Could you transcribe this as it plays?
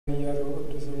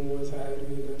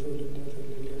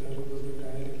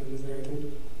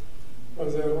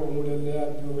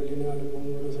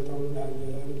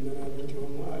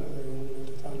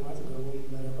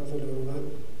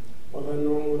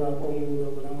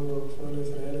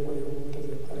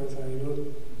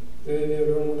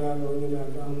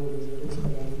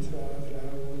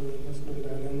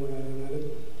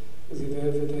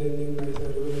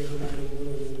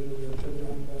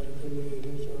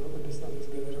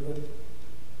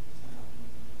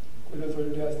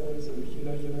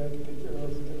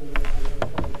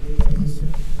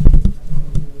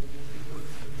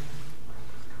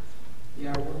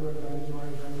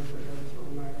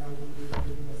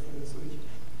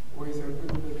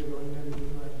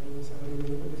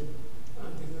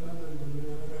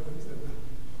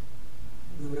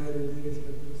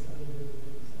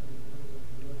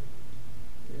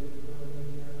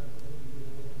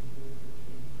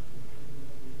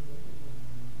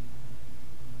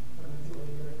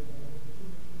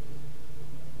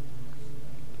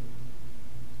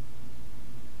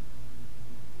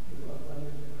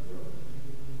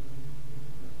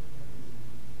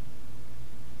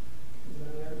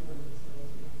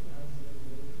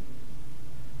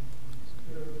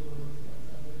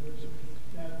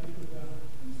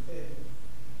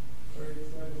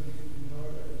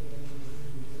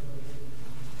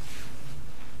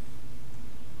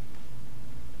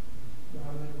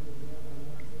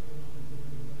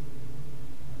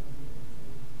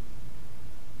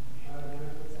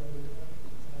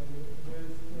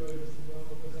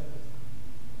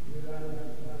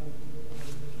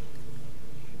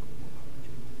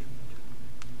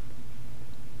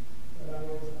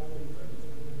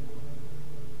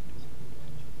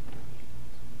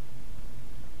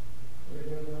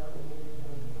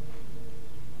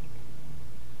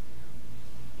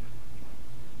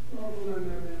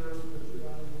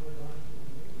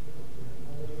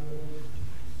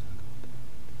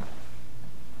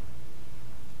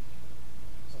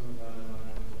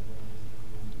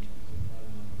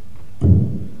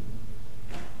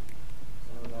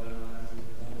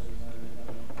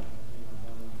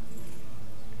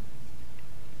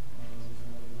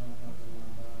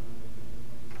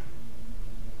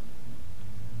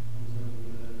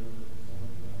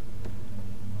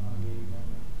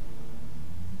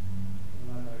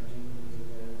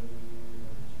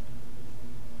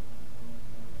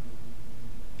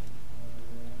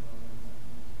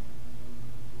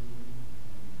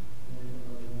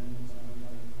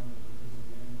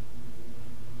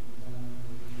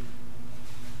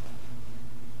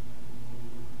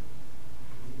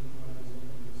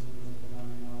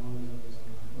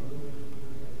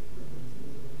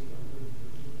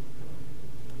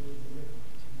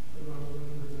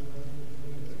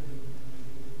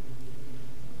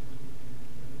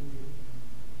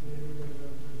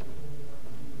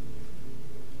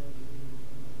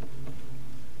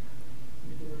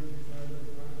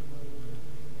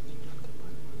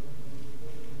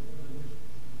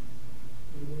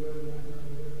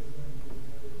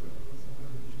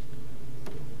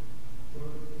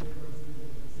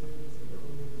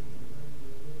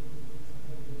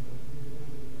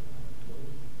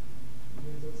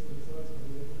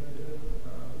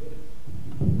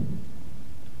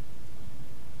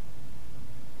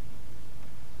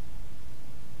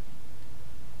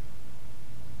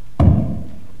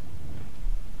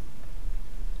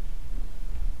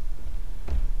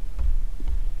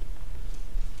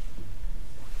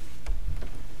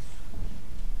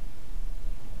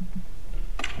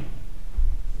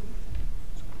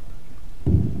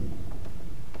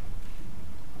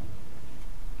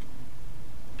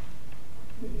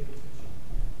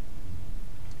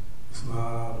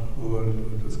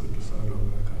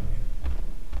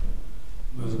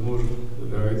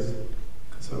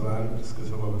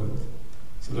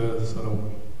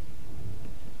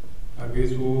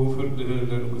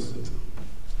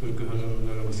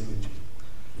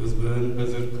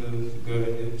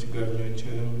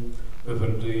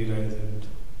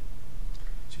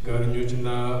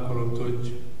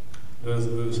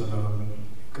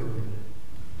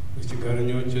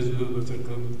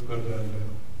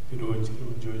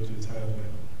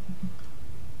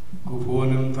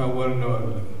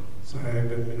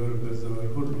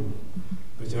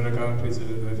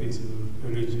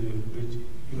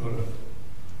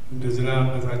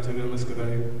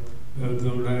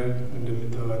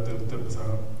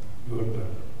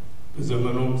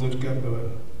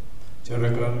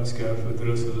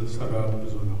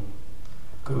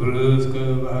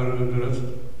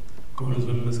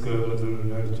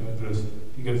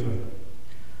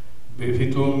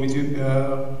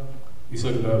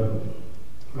ይሰግዳሉ።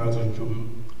 ጠላቶቹም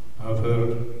አፈር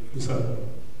ይልሳሉ።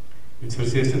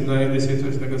 የተርሴስና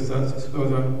የደሴቶች ነገሥታት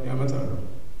ስጦታ ያመጣሉ።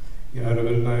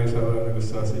 የአረብና የሳባ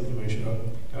ነገሥታት እጅ መንሻ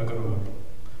ያቀርባሉ።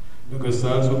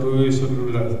 ነገሥታት ሁሉ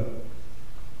ይሰግዱላታል፣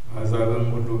 አሕዛብም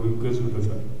ሁሉ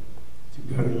ይገዙለታል።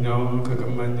 ችጋረኛውን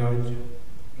ከቀማኛው እጅ፣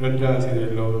 ረዳት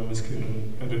የሌለውን ምስኪንን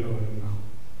ያድነዋልና።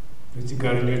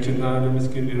 ለችጋረኞችና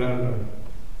ለምስኪን ይራራል፣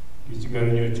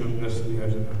 የችጋረኞችም ነፍስ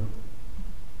ያድናል።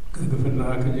 ከግፍና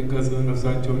ከጭንቀት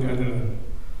ነፍሳቸውን ያድናል።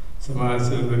 ሰማያት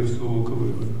በፊቱ ክቡር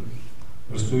ይሆናል።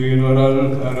 እርሱ ይኖራል፣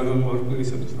 ከአረብም ወርቅ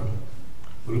ይሰጡታል።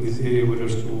 ሁልጊዜ ወደ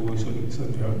እርሱ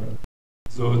ይሰግዳሉ፣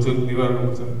 ዘወትር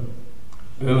ይባርኩታል።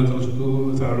 በምድር ውስጡ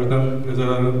ታርዳም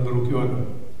ለዘላለም ብሩክ ይሆናል።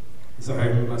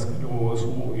 ፀሐይም አስቀድሞ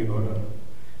ስሙ ይኖራል።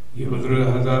 የምድር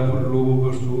አሕዛብ ሁሉ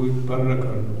በእርሱ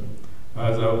ይባረካሉ፣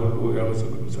 አሕዛብ ሁሉ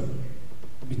ያመሰግኑታል።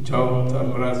 ብቻውን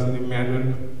ተአምራትን የሚያደርግ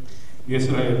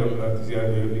የእስራኤል አምላክ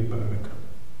እግዚአብሔር ይባረክ።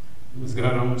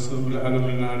 ምስጋናው ስም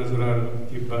ለዓለምና ለዘላለም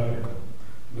ይባረክ።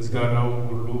 ምስጋናው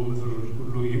ሁሉ ምድር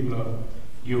ሁሉ ይብላ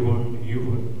ይሁን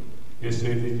ይሁን።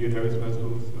 የእሴይ ልጅ የዳዊት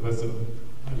መዝሙር ተፈጸመ።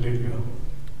 ሃሌሉያ።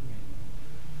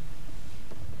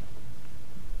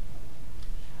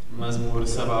 መዝሙር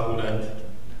 72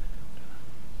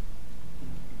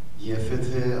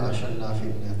 የፍትህ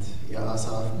አሸናፊነት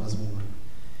የአሳፍ መዝሙር።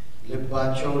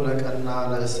 ልባቸው ለቀና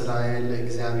ለእስራኤል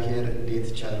እግዚአብሔር እንዴት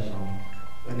ቸር ነው።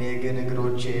 እኔ ግን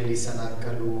እግሮቼ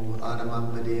ሊሰናከሉ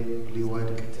አለማመዴም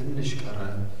ሊወድቅ ትንሽ ቀረ።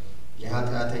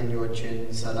 የኃጢአተኞችን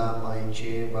ሰላም አይቼ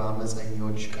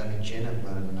በአመፀኞች ቀንቼ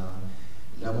ነበርና፣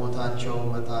 ለሞታቸው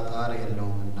መጣጣር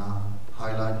የለውምና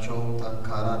ኃይላቸውም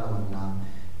ጠንካራ ነውና፣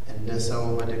 እንደ ሰው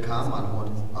በድካም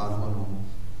አልሆኑም፣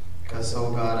 ከሰው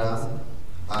ጋር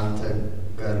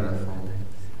አልተገረፉም።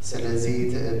 ስለዚህ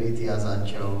ትዕቢት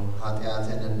ያዛቸው፣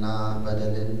 ኃጢአትንና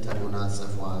በደልን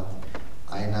ተጎናጸፏት።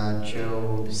 ዓይናቸው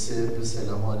ስብ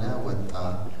ስለሆነ ወጣ፣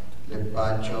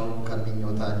 ልባቸውም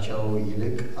ከምኞታቸው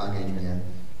ይልቅ አገኘ።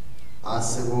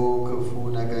 አስቦ ክፉ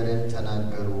ነገርን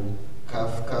ተናገሩ፣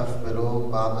 ከፍ ከፍ ብሎ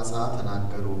በአመፃ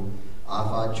ተናገሩ።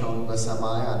 አፋቸውን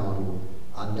በሰማይ አኖሩ፣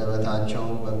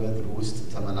 አንደበታቸውን በምድር ውስጥ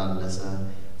ተመላለሰ።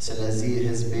 ስለዚህ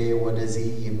ሕዝቤ ወደዚህ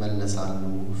ይመለሳሉ፣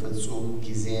 ፍጹም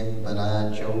ጊዜም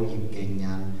በላያቸው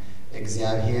ይገኛል።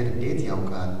 እግዚአብሔር እንዴት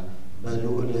ያውቃል?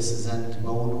 በልዑልስ ዘንድ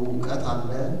በውኑ እውቀት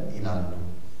አለ ይላሉ።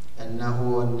 እነሆ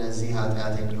እነዚህ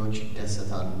ኃጢአተኞች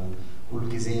ይደሰታሉ፣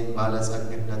 ሁልጊዜም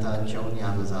ባለጸግነታቸውን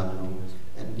ያበዛሉ።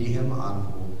 እንዲህም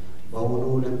አልኩ፣ በውኑ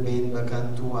ልቤን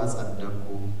በከንቱ አጸደቅኩ፣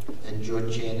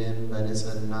 እጆቼንም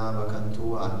በንጽሕና በከንቱ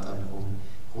አጠብኩ።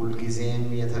 ሁልጊዜም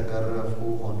የተገረፍኩ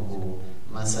ሆንኩ፣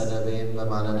 መሰደቤም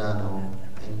በማለዳ ነው።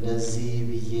 እንደዚህ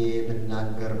ብዬ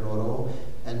ብናገር ኖሮ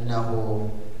እነሆ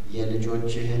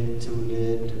የልጆችህን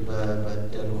ትውልድ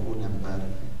በበደልሁ ነበር።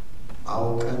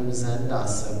 አውቅም ዘንድ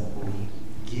አሰብኩ፣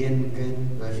 ይህን ግን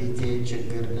በፊቴ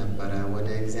ችግር ነበረ። ወደ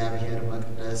እግዚአብሔር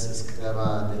መቅደስ እስክገባ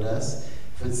ድረስ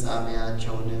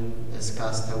ፍጻሜያቸውንም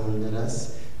እስካስተውል ድረስ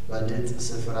በድጥ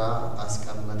ስፍራ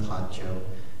አስቀመጥኋቸው፣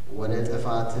 ወደ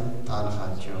ጥፋትም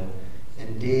ጣልኋቸው።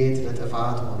 እንዴት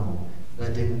ለጥፋት ሆኑ!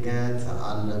 በድንገት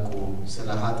አለቁ፣ ስለ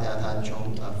ኃጢአታቸውም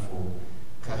ጠፉ።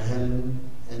 ከሕልም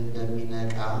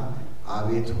እንደሚነቃ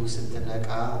አቤቱ ስትነቃ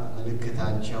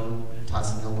ምልክታቸውን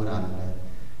ታስነውራለህ።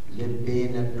 ልቤ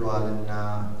ነዷልና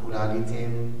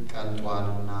ኩላሊቴም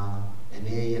ቀልጧልና፣ እኔ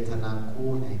የተናቅሁ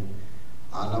ነኝ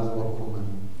አላወቅሁምም።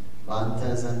 በአንተ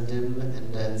ዘንድም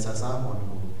እንደ እንስሳ ሆንሁ።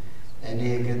 እኔ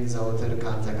ግን ዘውትር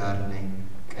ካንተ ጋር ነኝ፣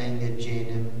 ቀኝ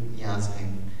እጄንም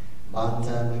ያዝኸኝ። በአንተ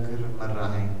ምክር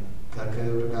መራኸኝ፣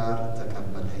 ከክብር ጋር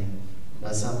ተቀበልኸኝ።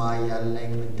 በሰማይ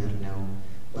ያለኝ ምንድር ነው?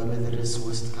 በምድርስ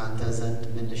ውስጥ ካንተ ዘንድ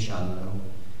ምን እሻለሁ?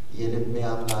 የልቤ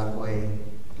አምላክ ሆይ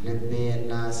ልቤ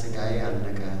እና ሥጋዬ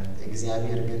አለቀ፣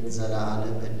 እግዚአብሔር ግን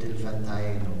ዘላለም ዕድል ፈንታዬ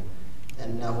ነው።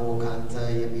 እነሆ ካንተ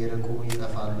የሚርቁ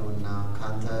ይጠፋሉና፣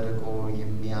 ካንተ ርቆ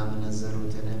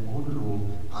የሚያመነዝሩትንም ሁሉ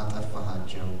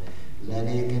አጠፋሃቸው። ለእኔ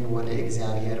ግን ወደ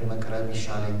እግዚአብሔር መቅረብ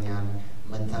ይሻለኛል፣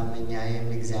 መታመኛዬም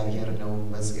እግዚአብሔር ነው።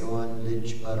 በጽዮን ልጅ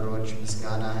በሮች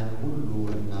ምስጋናህን ሁሉ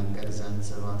እናገር ዘንድ።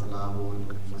 ስብሐት ለአብ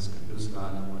ወወልድ ወመንፈስ ቅዱስ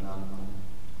ለዓለሙ ዓለም።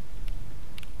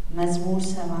 መዝሙር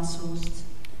 73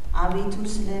 አቤቱ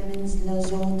ስለምን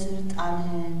ለዘወትር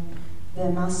ጣልኸን?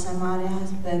 በማሰማሪያ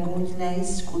በጎች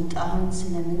ላይስ ቁጣህን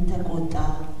ስለምን ተቆጣ?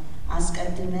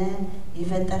 አስቀድመ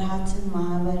የፈጠርሃትን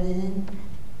ማኅበርህን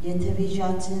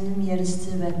የተቤዣትንም የርስት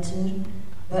በትር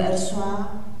በእርሷ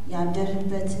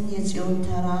ያደርበትን የጽዮን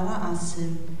ተራራ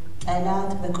አስብ።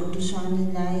 ጠላት በቅዱሳን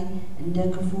ላይ እንደ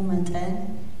ክፉ መጠን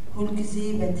ሁልጊዜ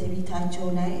በትዕቢታቸው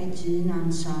ላይ እጅህን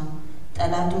አንሳ።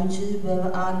 ጠላቶችህ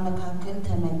በበዓል መካከል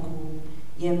ተመኩ፣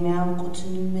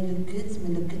 የሚያውቁትንም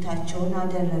ምልክታቸውን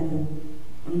አደረጉ።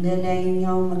 እንደ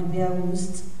ላይኛው መግቢያ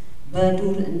ውስጥ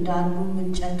በዱር እንዳሉ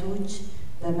እንጨቶች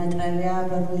በመጥረቢያ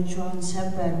በሮቿን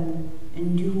ሰበሩ።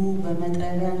 እንዲሁ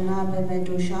በመጥረቢያና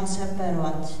በመዶሻ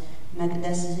ሰበሯት።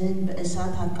 መቅደስህን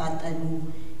በእሳት አቃጠሉ።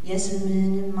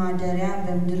 የስምህንም ማደሪያ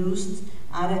በምድር ውስጥ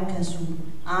አረከሱ።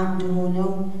 አንድ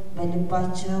ሆነው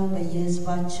በልባቸው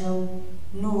በየሕዝባቸው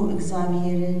ኑ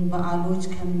እግዚአብሔርን በዓሎች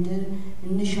ከምድር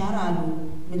እንሻር አሉ።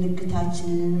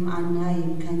 ምልክታችንንም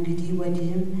አናይም፣ ከእንግዲህ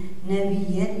ወዲህም ነቢይ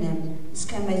የለም።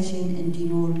 እስከ መቼን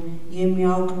እንዲኖር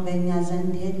የሚያውቅ በእኛ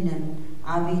ዘንድ የለም።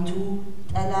 አቤቱ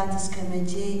ጠላት እስከ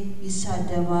መቼ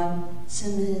ይሳደባል?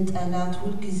 ስምህ ጠላት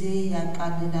ሁልጊዜ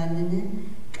ያቃልላልን?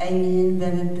 ቀኝህን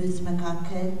በብብት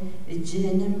መካከል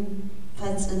እጅህንም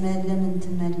ፈጽመህ ለምን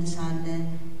ትመልሳለህ?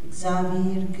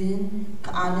 እግዚአብሔር ግን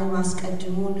ከዓለም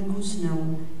አስቀድሞ ንጉሥ ነው፣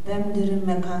 በምድርም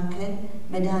መካከል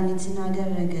መድኃኒትን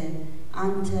አደረገ።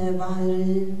 አንተ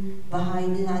ባሕርን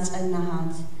በኃይል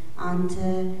አጸናሃት። አንተ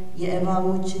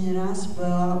የእባቦችን ራስ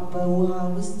በውሃ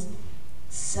ውስጥ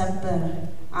ሰበርህ።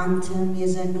 አንተም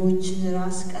የዘንዶችን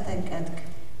ራስ ቀጠቀጥክ።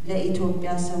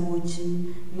 ለኢትዮጵያ ሰዎችም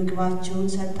ምግባቸውን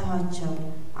ሰጠሃቸው።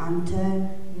 አንተ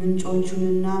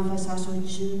ምንጮቹንና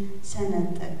ፈሳሾችን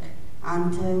ሰነጠቅ።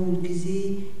 አንተ ሁልጊዜ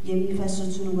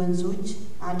የሚፈሱትን ወንዞች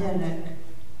አደረግ።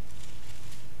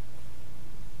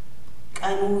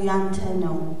 ቀኑ ያንተ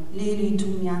ነው፣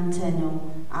 ሌሊቱም ያንተ ነው።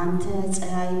 አንተ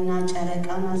ፀሐይና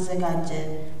ጨረቃን አዘጋጀ።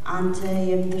 አንተ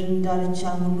የምድርን ዳርቻ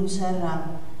ሁሉ ሰራ።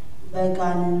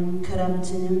 በጋንም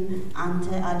ክረምትንም አንተ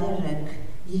አደረግ።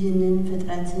 ይህንን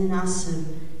ፍጥረትን አስብ።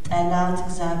 ጠላት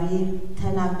እግዚአብሔር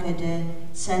ተናገደ፣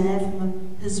 ሰነፍ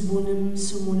ሕዝቡንም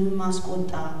ስሙንም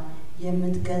አስቆጣ።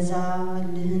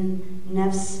 የምትገዛልህን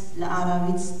ነፍስ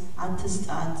ለአራዊት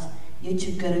አትስጣት፣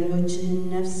 የችግረኞችህን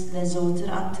ነፍስ ለዘውትር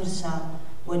አትርሳ።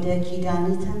 ወደ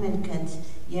ኪዳንህ ተመልከት።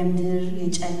 የምድር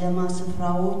የጨለማ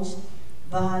ስፍራዎች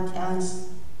በኃጢአት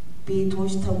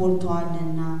ቤቶች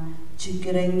ተሞልተዋልና።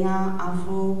 ችግረኛ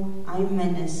አፍሮ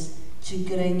አይመለስ።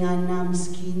 ችግረኛና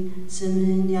ምስኪን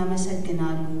ስምህን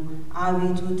ያመሰግናሉ።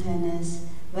 አቤቱ ተነስ፣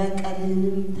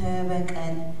 በቀልህንም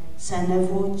ተበቀል።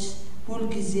 ሰነፎች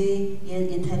ሁልጊዜ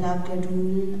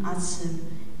የተላገዱንን አስብ፣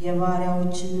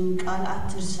 የባሪያዎችንም ቃል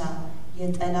አትርሳ።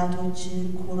 የጠላቶችን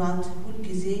ኩራት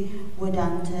ሁልጊዜ ወደ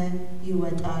አንተ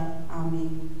ይወጣል።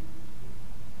 አሜን።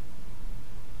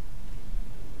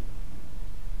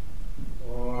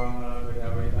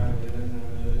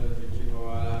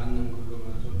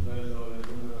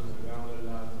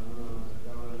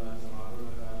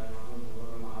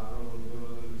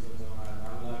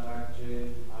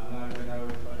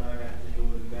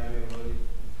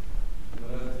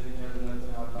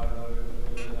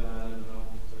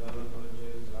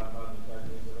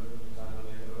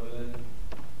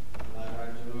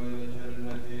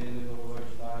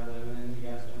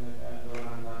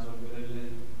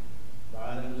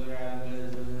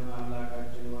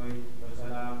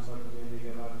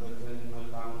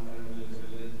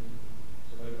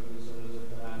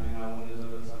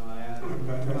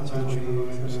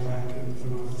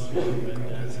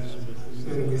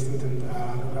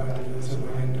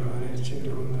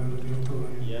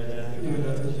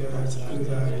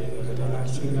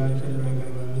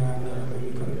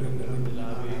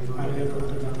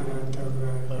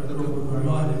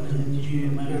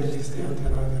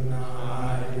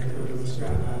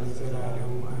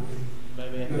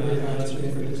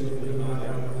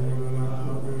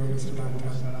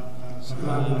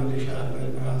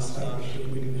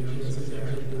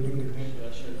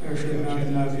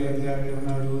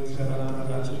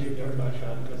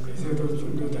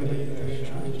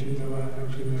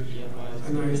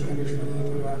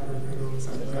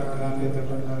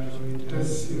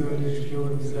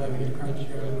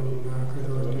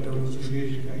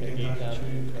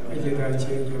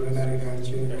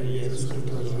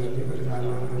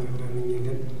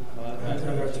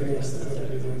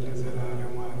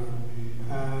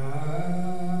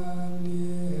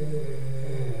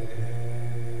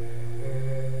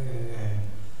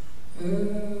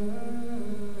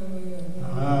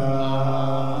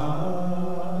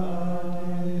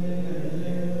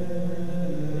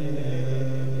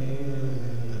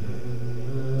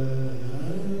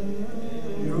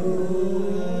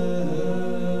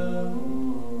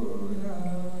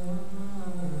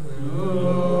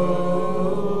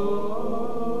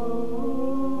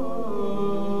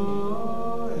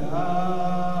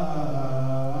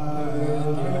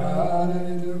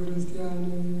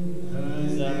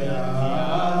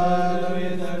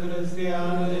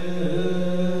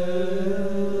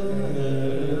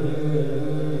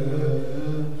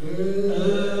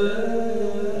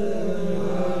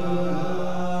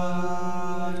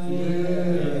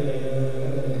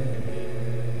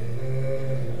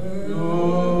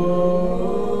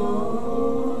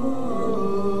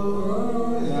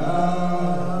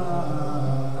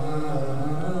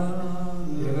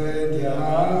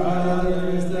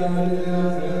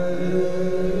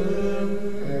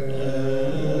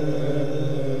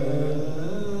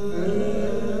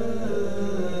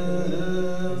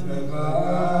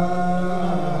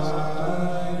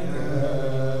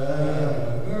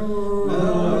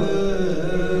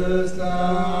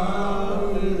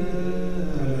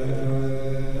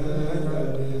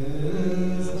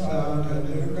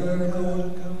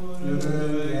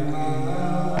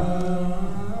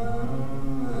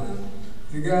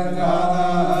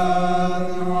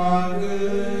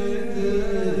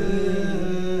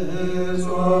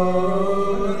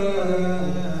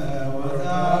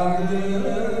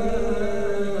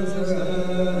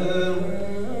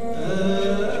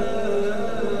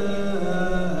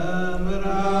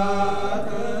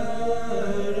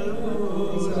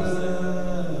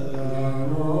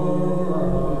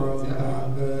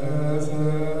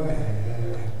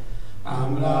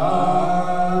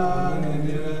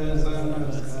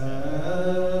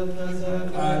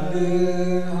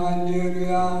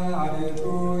 ሃሌሉያ። አቤቱ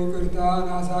ይቅርታን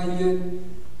አሳየን፣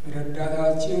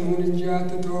 ረዳታችን ሁን እንጂ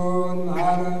አትተወን።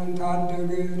 ማረን፣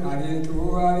 ታደግን። አቤቱ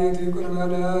አቤቱ ይቅር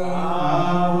በለን።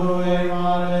 ሃሌሉያ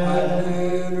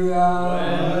ሃሌሉያ።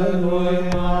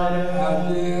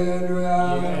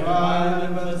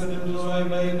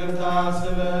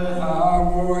 አብ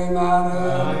ሆይ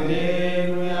ማረን፣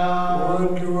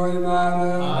 ወልድ ሆይ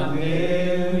ማረን፣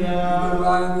 ይቅር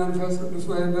ባይ መንፈስ ቅዱስ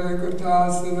ሆይ በይቅርታ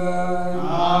አስበን።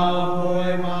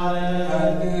 ሃሌሉያ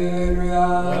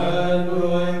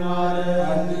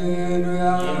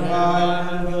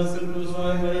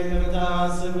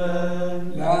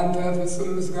ለአንተ ፍጹም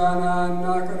ምስጋና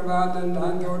እናቀርባለን፣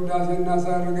 ለአንተ ውዳሴ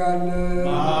እናሳርጋለን።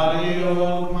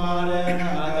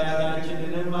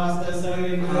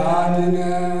 አድነን፣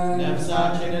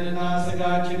 ነፍሳችንንና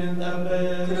ሥጋችንን ጠብቅ።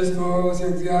 ክርስቶስ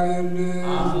የእግዚአብሔር ልጅ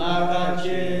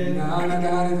አምላካችን እና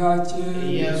መድኃኒታችን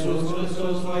ኢየሱስ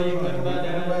ክርስቶስ ሆይ ይቅር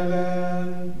በለን፣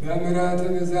 በምሕረት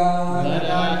ብዛት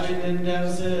በደላችንን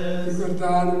ደምስስ።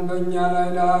 ይቅርታንም በእኛ ላይ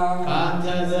ላክ። ከአንተ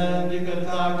ዘንድ ይቅርታ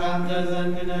ከአንተ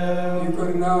ዘንድ ነው።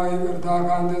 ይቅር ነው ይቅርታ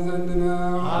ከአንተ ዘንድ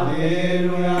ነው።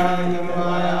 ሃሌሉያ። ይቅር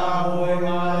ባይ አብ ሆይ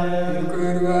ማረን፣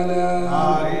 ይቅር በለን።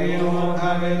 አቤቱን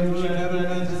ከቤቱ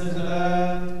ቸርነትህ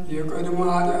ስጠን። የቀድሞ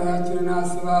ኃጢአታችንን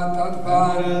አስበህ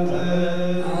አታጥፋን።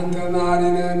 አንተ መሐሪ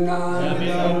ነህና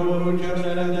ከሚጠሩ ሁሉ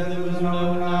ቸርነትህ ብዙ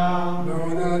ነውና፣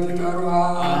 በእውነት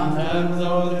ይጠሩሃል። አንተም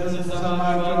ዘወትር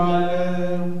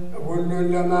ትሰማቸዋለህ። ሁሉን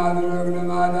ለማድረግ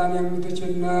ለማዳን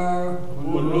የምትችል ነህ።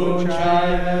 ሁሉን ቻይ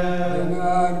ነህ።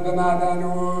 በማዳን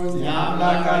ውስጥ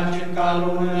የአምላካችን ቃሉ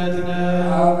እውነት ነው።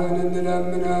 አብን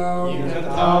እንለምነው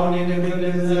ይቅርታውን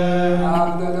ይልክልን ዘንድ። አብ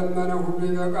ለለመነው ሁሉ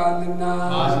ይበቃልና።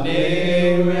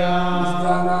 ሃሌሉያ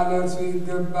ምስጋና ለእርሱ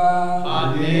ይገባል።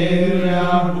 ሃሌሉያ።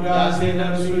 ውዳሴ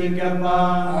ለእርሱ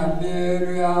ይገባል።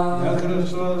 ሃሌሉያ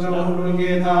ለክርስቶስ ለሁሉ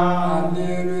ጌታ።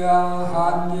 ሃሌሉያ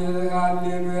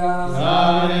ሃሌሉያ።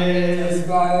 ዛሬ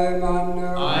ተስፋዬ ማን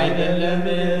ነው? አይደለም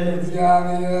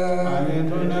እግዚአብሔር። አቤቱ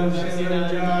ነፍሴን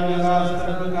አደራ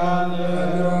አስጠብቃለሁ።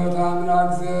 በምሕረት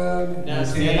አምላክ ዘንድ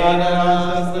ነፍሴን አደራ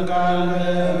አስጠብቃለሁ።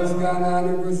 በምስጋና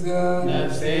ንጉሥ ዘንድ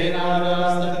ነፍሴን አደራ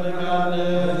አስጠብቃለሁ።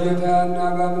 በጌታና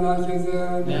በአምላኬ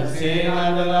ዘንድ ነፍሴን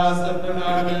አደራ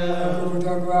አስጠብቃለሁ። ከክፉ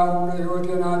ተግባር ሁሉ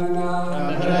ሕይወቴን አድና።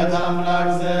 በምሕረት አምላክ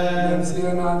ዘንድ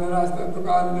ነፍሴን አደራ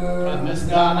አስጠብቃለሁ።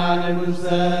 በምስጋና ንጉሥ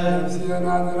ዘንድ ነፍሴን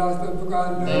አደራ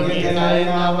አስጠብቃለሁ።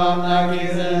 በጌታዬና በአምላኬ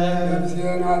ዘንድ ነፍሴን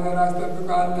አደራ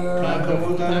አስጠብቃለሁ። ከክፉ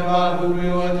ተግባር ሁሉ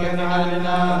ሕይወቴን አድና።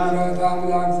 በምሕረት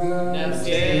አምላክ ዘንድ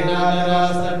ነፍሴን አደራ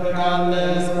አስጠብቃለሁ።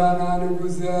 በምስጋና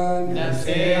ንጉሥ ዘንድ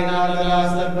ነፍሴን አደራ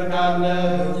አስጠብቃለሁ።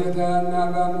 በጌታና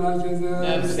በአምላኬ ዘንድ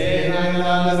ነፍሴን አደራ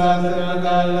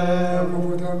አስጠብቃለሁ። ከክፉ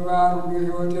ተግባር ሁሉ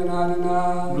ሕይወቴን አድና።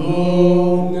 ኑ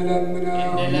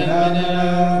እንለምነው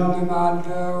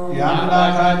እንማልደው።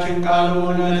 የአምላካችን ቃሉ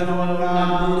እውነት ነውና፣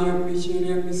 ሁሉን የሚችል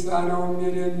የሚሳነውም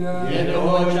የሌለ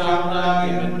የድሆች አምላክ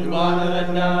የምንዷን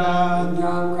ረዳት፣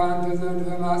 እኛም ከአንተ ዘንድ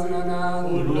ተማጽነናል።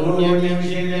 ሁሉን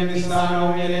የሚችል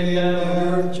የሚሳነውም የሌለ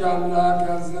የድሆች አምላክ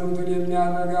ያዘኑትን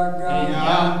የሚያረጋጋ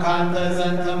እኛም ከአንተ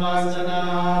ዘንድ ተማጽነናል።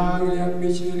 ሁሉን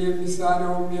የሚችል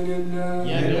የሚሳነውም የሌለ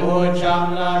የድሆች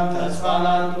አምላክ ተስፋ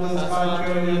ላጡ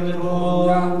ተስፋቸው የምትሆን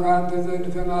እኛም ከአንተ ዘንድ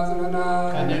ተማጽነናል።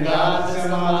 ከንጋት እስከ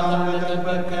ማታ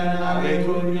እንደጠበቅከን አቤቱ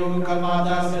እንዲሁ ከማታ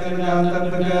እስከ ንጋት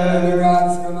ጠብቀን። ከንጋት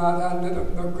እስከ ማታ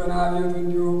እንደጠበቅከን አቤቱ እንዲሁ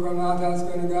ከማታ እስከ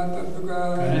ንጋት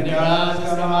ጠብቀን። ከንጋት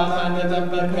እስከ ማታ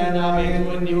እንደጠበቅከን አቤቱ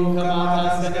እንዲሁ ከማታ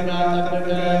እስከ ንጋት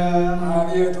ጠብቀን።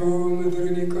 አቤቱ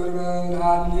ምድርን ይቅር በል።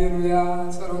 ሃሌሉያ።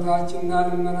 ጸሎታችንና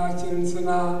ልመናችንን ስማ፣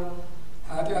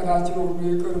 ኃጢአታችን ሁሉ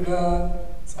ይቅር በል።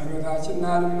 ጸሎታችንና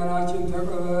ልመናችን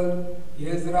ተቀበል።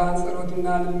 የዕዝራን ጸሎትና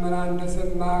ልመና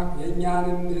እንደሰማህ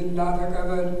የእኛንም ምህላ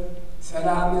ተቀበል።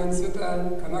 ሰላምን ስጠን፣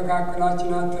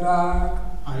 ከመካከላችን አትራቅ።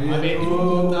 አቤቱ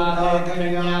ቁጣህን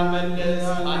ከእኛ መልስ።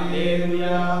 ሃሌሉያ።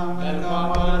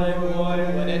 መልካም አድርግ ሆይ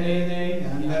ወደ እኔ ነይ።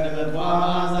 የአንደበቷ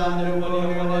መዓዛ ንጉሥ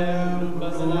የሆነ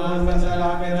በጽናት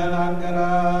በሰላም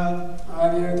የተናገራት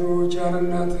አቤቱ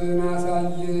ቸርነትን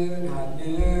አሳየን።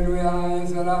 ሃሌሉያ።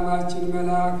 የሰላማችን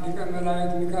መልአክ ሊቀ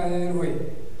መላእክት ሚካኤል ሆይ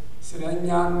ስለ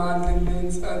እኛም ማልድልን፣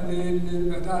 ጸልይልን።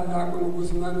 በታላቁ ንጉሥ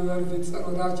መንበር ፊት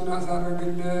ጸሎታችን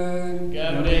አሳርግልን።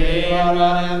 ገብርኤል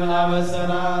ማርያምን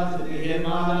አበሰራት፣ ይህም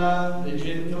አላት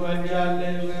ልጅን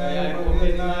ትወልጃለሽ፣ ከያዕቆብ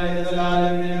ቤት ላይ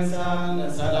ለዘላለም ይነግሣል፣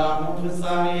 ለሰላሙ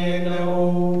ፍጻሜ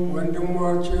የለውም።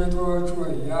 ወንድሞች እህቶች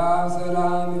ሆይ የአብ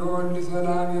ሰላም የወልድ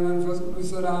ሰላም የመንፈስ ቅዱስ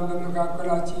ሰላም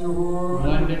በመካከላችን ይሁን።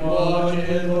 ወንድሞች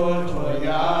እህቶች ሆይ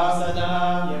የአብ ሰላም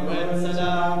የወልድ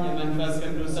ሰላም የመንፈስ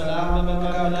ቅዱስ ሰላም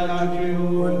በመካከላችሁ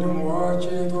ይሁን። ወንድሞች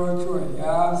እህቶች ሆይ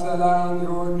የአብ ሰላም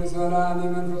የወልድ ሰላም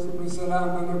የመንፈስ ቅዱስ ሰላም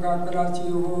ሰላም በመካከላችሁ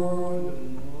ይሁን።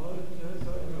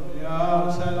 ያው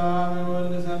ሰላም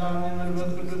የወልድ ሰላም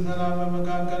የመንፈስ ቅዱስ ሰላም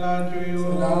በመካከላችሁ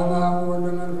ይሁን። ሰላም አብ ወወልድ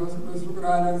ወመንፈስ ቅዱስ ፍቅር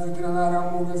አለ እግዝእትነ ማርያም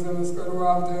ሞገሰ መስቀሉ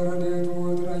ሀብተ ረድኤቱ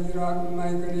ወትረይራቅ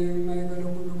የማይከል የማይከለ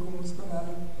ኩልክሙ እስከ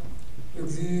ዓለም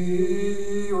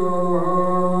እግዚኦ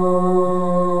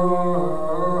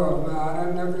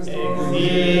መሐረነ ክርስቶስ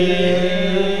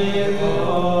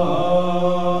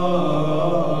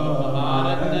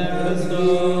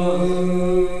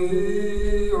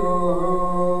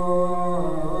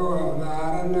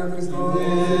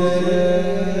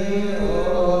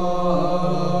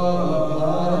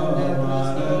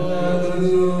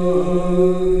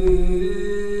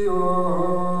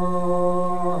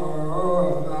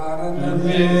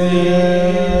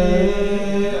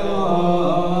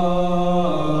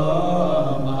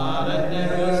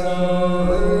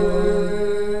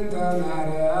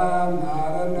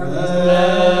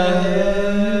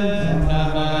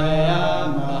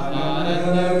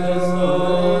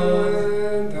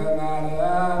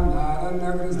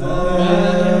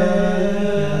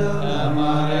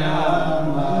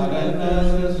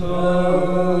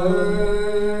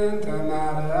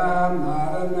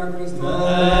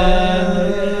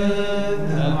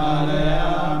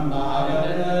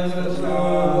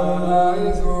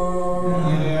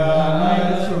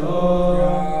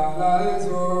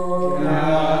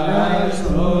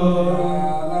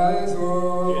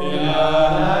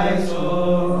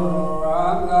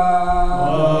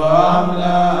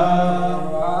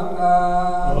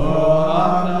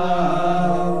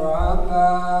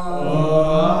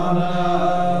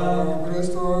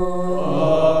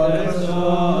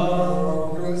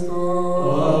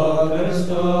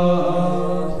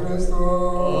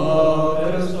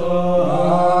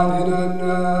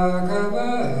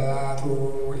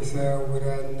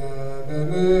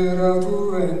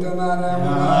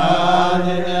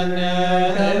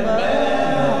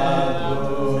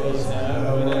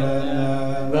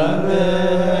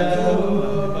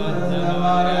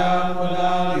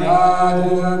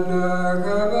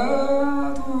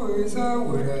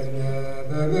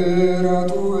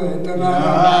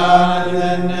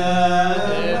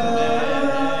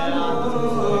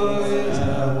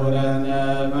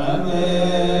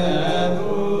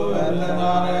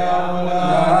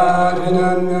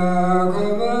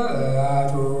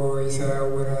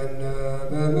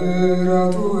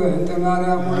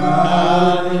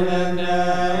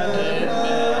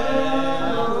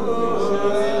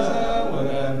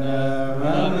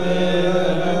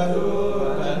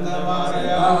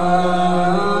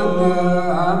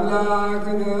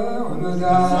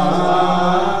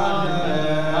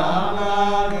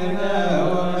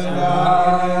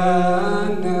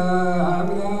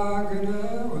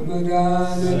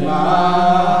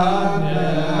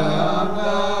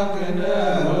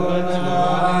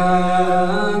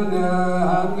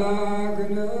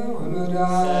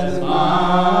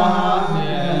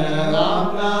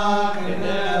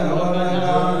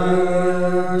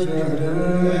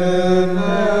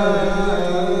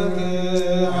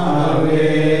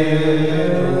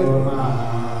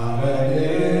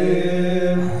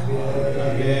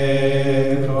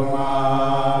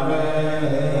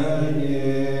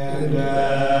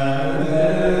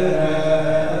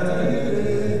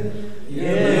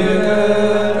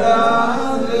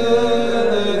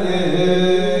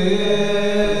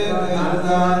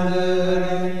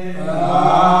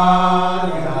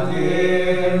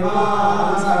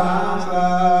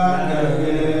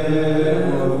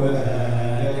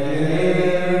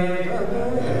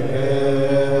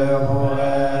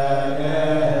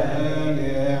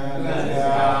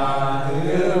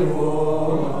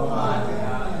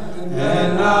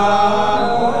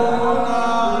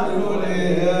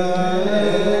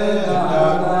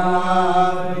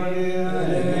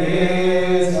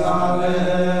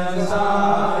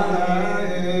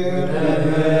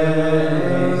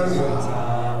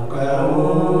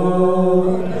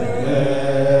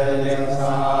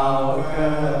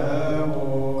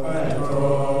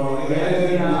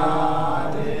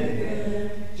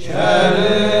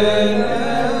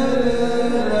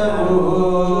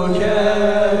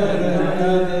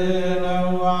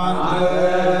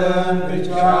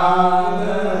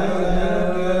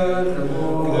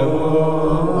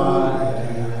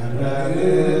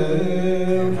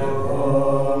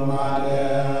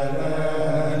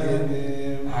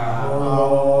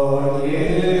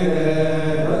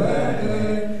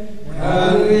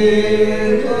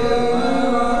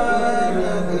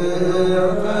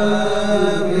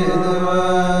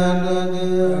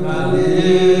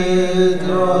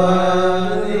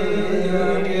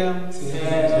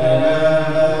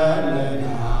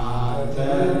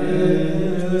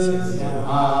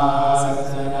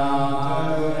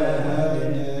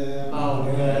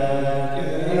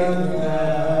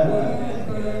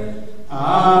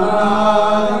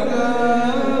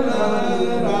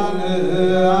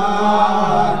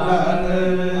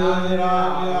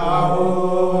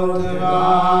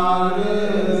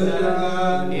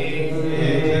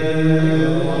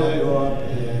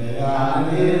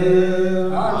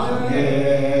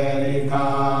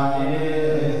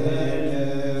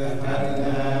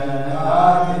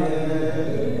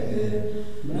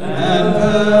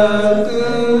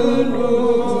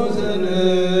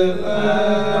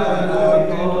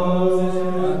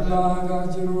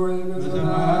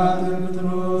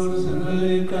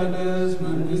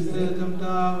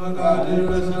ፈቃድህ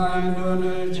በሰማይ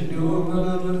እንደሆነች እንዲሁም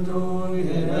በምድር ትሁን።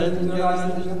 የዕለት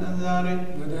እንጀራችንን ስጠን ዛሬ፣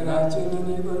 በደላችንን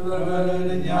ይቅር በለን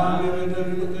እኛም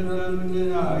የበደሉንን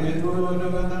እንደምንል። አቤቱ ወደ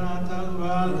ፈተና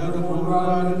አታግባን ከክፉ ሁሉ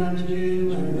አድነን እንጂ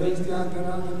መንግሥት ያንተ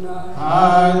ናትና፣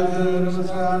 ኃይል፣ ክብር፣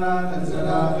 ምስጋና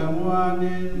ለዘላለሙ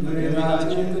አሜን።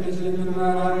 እመቤታችን ቅድስት ድንግል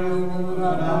ማርያም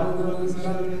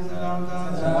ሰላምታ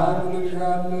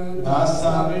እንልሻለን።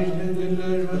 በሐሳብሽ ድንግል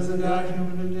ነሽ፣ በሥጋሽም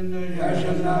ድንግል ነሽ።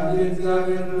 የአሸናፊ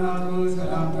እግዚአብሔር እናት ሆይ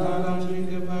ሰላምታ ላንቺ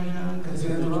ይገባሻል።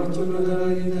 ከሴቶች ሁሉ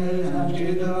ተለይተሽ አንቺ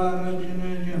የተባረክሽ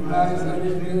ነሽ፣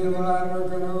 የማኅፀንሽ ፍሬ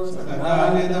የተባረከ ነው።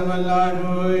 ጸጋን የተመላሽ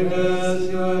ሆይ ደስ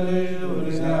ይበልሽ፣ ልዑል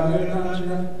እግዚአብሔር ከአንቺ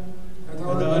ጋር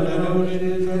ከተወደደው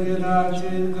ልጅሽ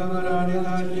ከጌታችን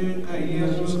ከመድኃኒታችን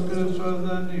ከኢየሱስ ክርስቶስ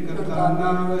ዘንድ ይቅርታና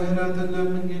ምሕረትን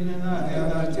ለምኝልን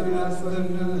ኃጢአታችንን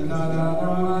ያስተሰርይልን ዘላለሙ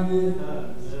አሜን።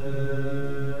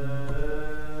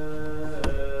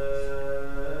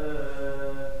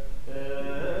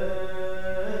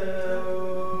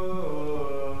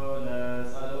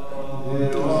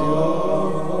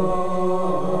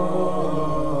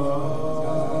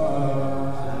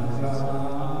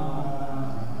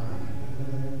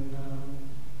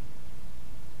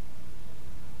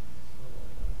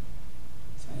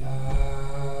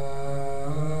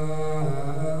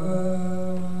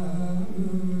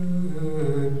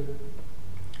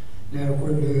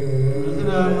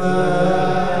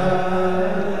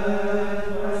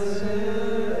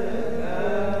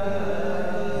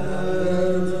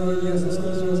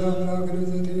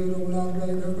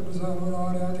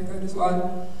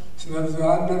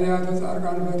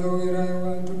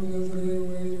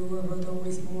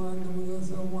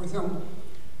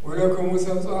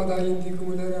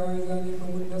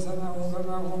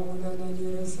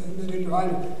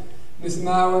 ንስማ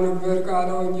ወንግበር ቃለ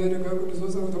ወንጌል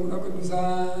ከቅዱስ ወተሙ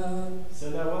ለቅዱሳን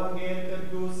ስለ ወንጌል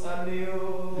ቅዱስ ጸልዩ።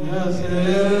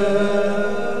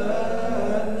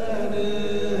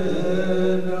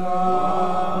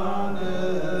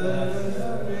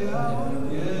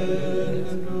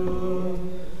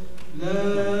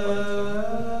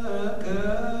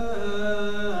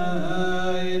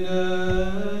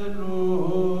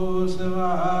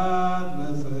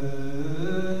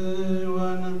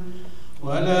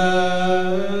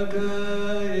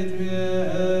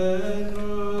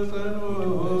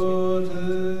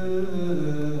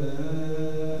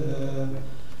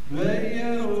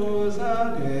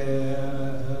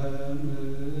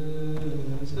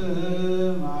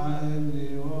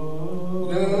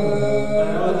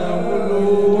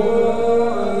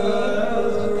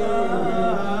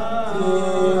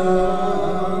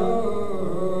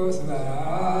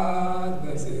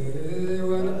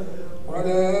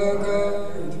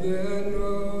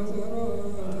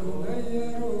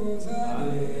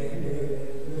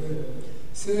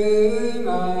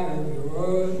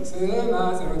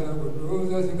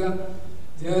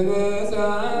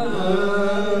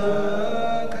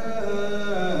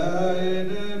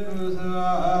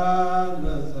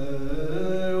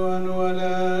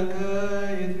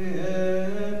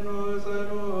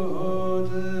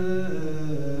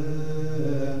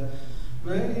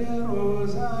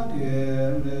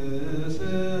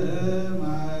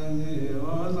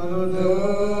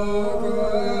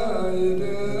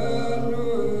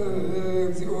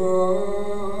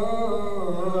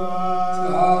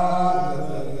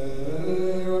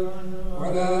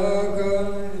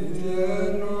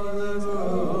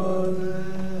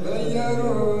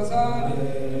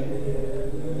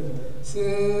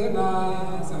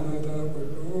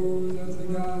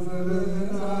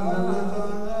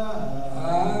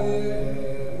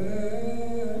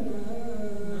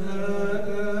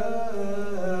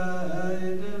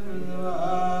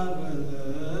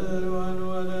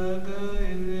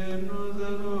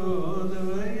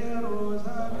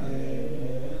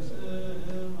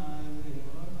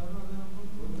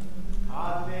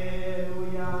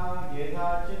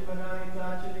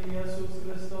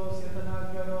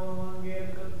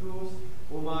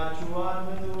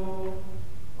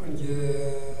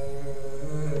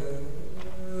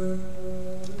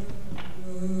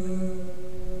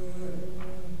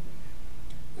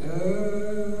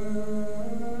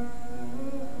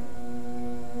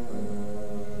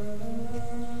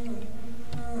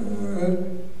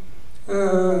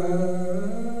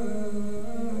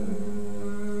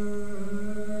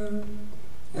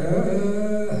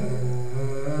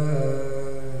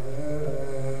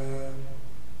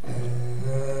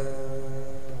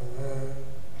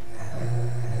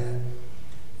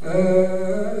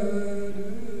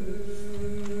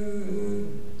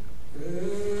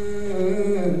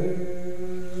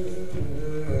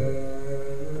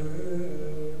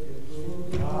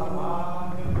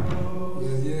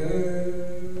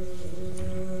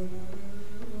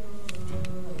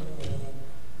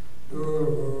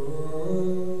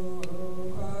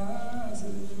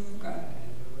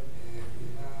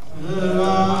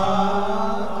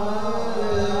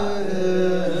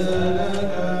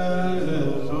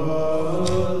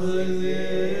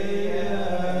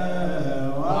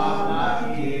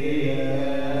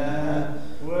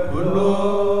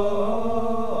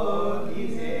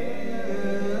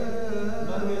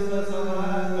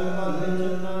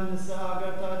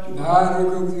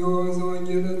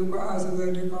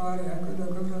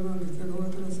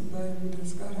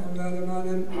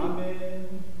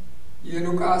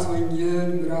 የሉቃስ ወንጌል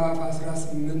ምዕራፍ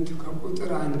 18 ከቁጥር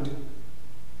 1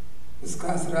 እስከ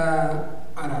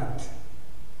 14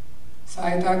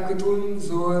 ሳይታክቱም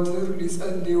ዘወትር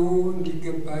ሊጸልዩ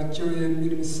እንዲገባቸው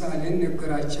የሚል ምሳሌ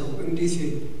ነገራቸው። እንዲህ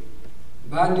ሲል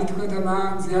በአንዲት ከተማ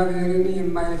እግዚአብሔርን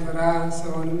የማይፈራ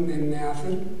ሰውንም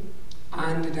የሚያፍር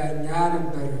አንድ ዳኛ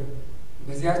ነበረ።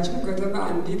 በዚያችም ከተማ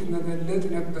አንዲት መበለት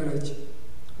ነበረች።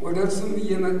 ወደ እርሱም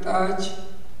እየመጣች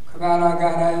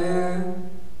ከባላጋራዬ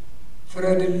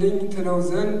ፍረድልኝ ትለው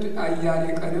ዘንድ አያሌ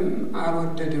ቀንም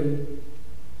አልወደድም።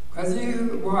 ከዚህ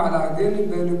በኋላ ግን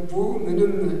በልቡ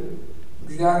ምንም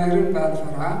እግዚአብሔርን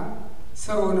ባልፈራ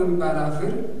ሰውንም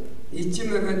ባላፍር ይህች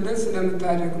መበለት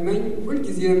ስለምታደክመኝ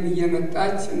ሁልጊዜም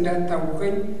እየመጣች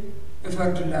እንዳታውከኝ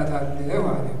እፈርድላታለሁ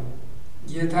አለ።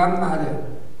 ጌታም አለ፣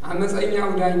 አመፀኛው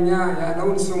ዳኛ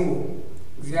ያለውን ስሙ።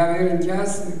 እግዚአብሔር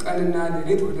እንኪያስ ቀንና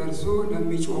ሌሊት ወደ እርሱ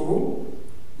ለሚጮኹ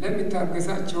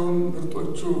ለሚታገሳቸውም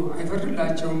ብርጦቹ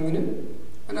አይፈርድላቸውምን?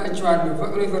 እላቸዋለሁ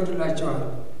ፈጥኖ ይፈርድላቸዋል።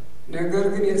 ነገር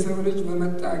ግን የሰው ልጅ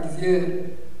በመጣ ጊዜ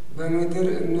በምድር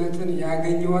እምነትን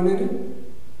ያገኝ ይሆንን?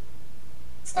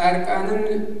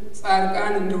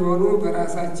 ጻድቃን እንደሆኑ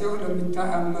በራሳቸው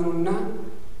ለሚታመኑና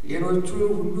ሌሎቹን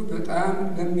ሁሉ በጣም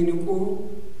ለሚንቁ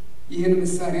ይህን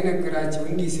ምሳሌ ነገራቸው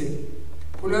እንዲህ ሲል፣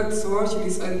 ሁለት ሰዎች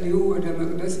ሊጸልዩ ወደ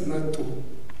መቅደስ መጡ።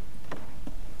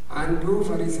 አንዱ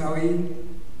ፈሪሳዊ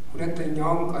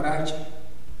ሁለተኛውም ቀራጭ።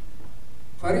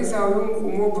 ፈሪሳዊውም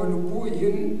ቆሞ በልቡ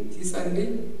ይህን ሲጸልይ፣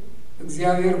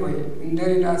 እግዚአብሔር ሆይ እንደ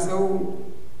ሌላ ሰው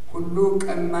ሁሉ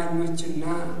ቀማኞችና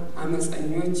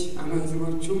አመፀኞች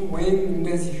አመንዝሮቹም ወይም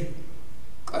እንደዚህ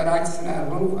ቀራጭ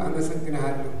ስላልሆንኩ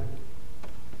አመሰግንሃለሁ።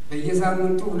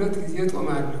 በየሳምንቱ 2 ጊዜ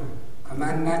ጦማለሁ፣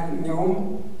 ከማናኛውም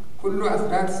ሁሉ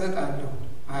አስራት እሰጣለሁ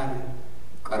አለ።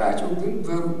 ቀራጩ ግን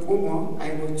በሩቅ ቆሞ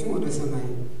ዓይኖቹን ወደ ሰማይ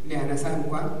ሊያነሳ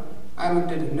እንኳን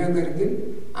አልወደድም። ነገር ግን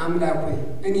አምላክ ሆይ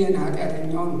እኔን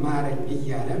ኃጢአተኛውን ማረኝ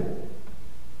እያለ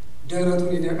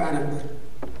ደረቱን ይደቃ ነበር።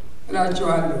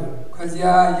 እላችኋለሁ ከዚያ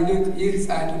ይልቅ ይህ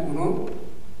ጻድቅ ሆኖ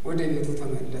ወደ ቤቱ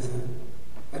ተመለሰ።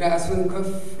 ራሱን ከፍ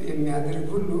የሚያደርግ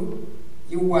ሁሉ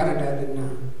ይዋረዳልና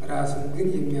ራሱን ግን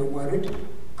የሚያዋርድ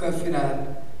ከፍ ይላል።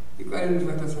 ይቀርብ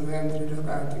ፈተሰማያት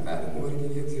ተደቃት ቃል ወርግ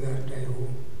የእግዚአብሔር ዳይሁ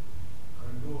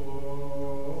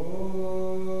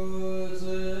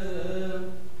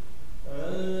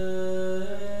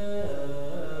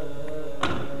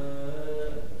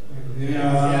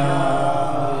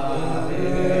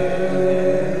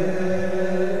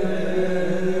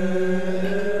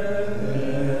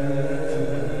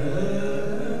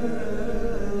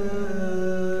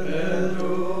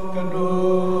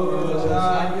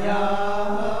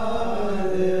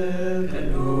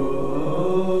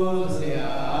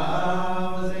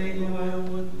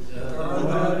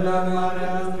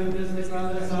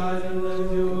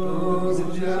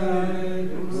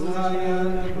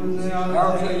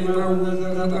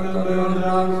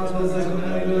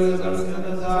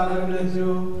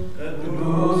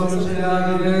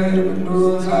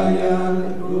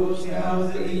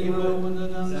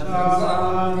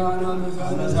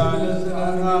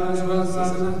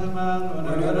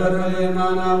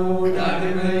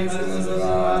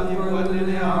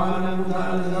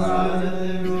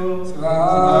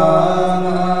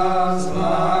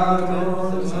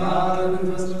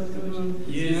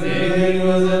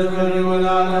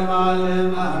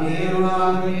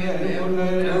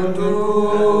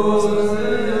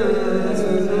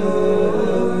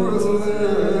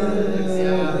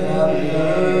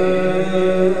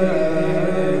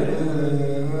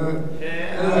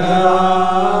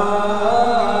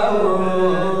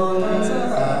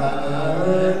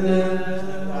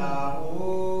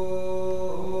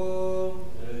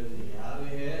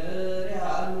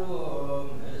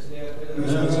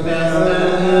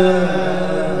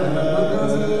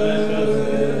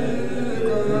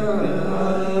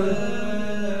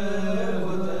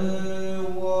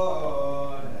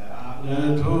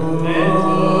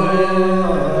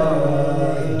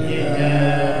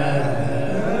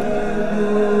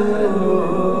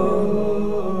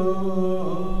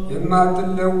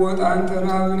የማትለወጥ አንተን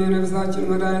አብን የነፍሳችን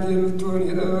መድኃኒት የምትሆን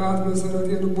የጥበባት መሰረት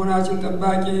የልቦናችን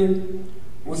ጠባቂ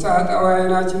ውሳጣዊ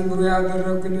ዓይናችን ብሩህ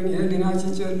ያደረግልን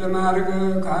የሕሊናችን ጨለማ አርቀህ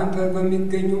ከአንተ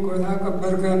በሚገኙ እውቀት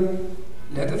አከበርከን።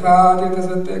 ለጥፋት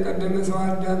የተሰጠ የቀደመ ሰው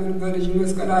አዳምን በልጅ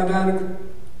መስቀል አዳንክ።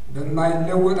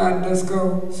 በማይለወጥ አደስከው።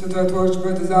 ስህተቶች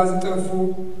በትእዛዝ ጠፉ።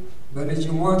 በልጅ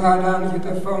ሞት አዳንክ።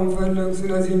 የጠፋውን ፈለግ።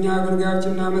 ስለዚህ እኛ አገልጋዮች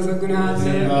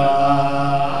እናመሰግንሃለን።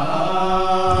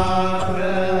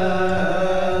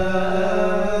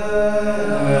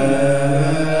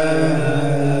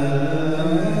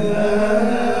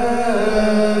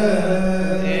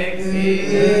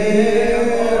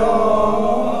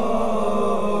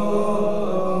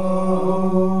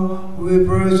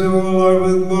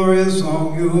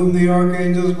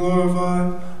 Archangels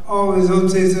glorify, always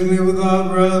unceasingly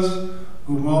without rest,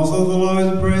 whom also the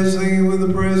Lord praise, singing with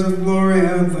the praise of glory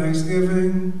and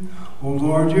thanksgiving. O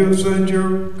Lord, you have sent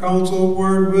your counsel,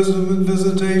 word, wisdom, and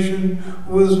visitation,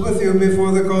 who was with you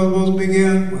before the cosmos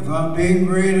began, without being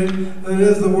created. That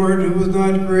is the Word who was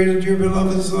not created, your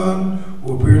beloved Son,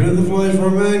 who appeared in the flesh for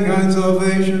mankind's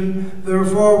salvation.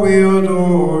 Therefore we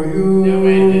adore you.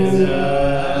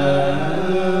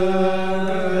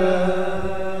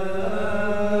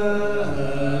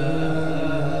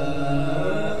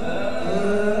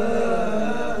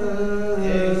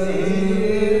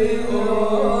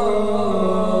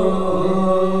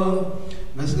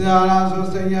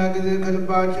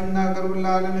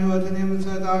 እናቀርብልሃለን። ሕይወትን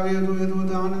የምትሰጥ አቤቱ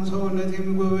የትሑታንን ሰውነት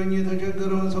የሚጎበኝ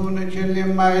የተቸገረውን ሰውነት ቸል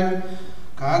የማይል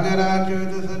ከሀገራቸው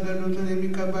የተሰደዱትን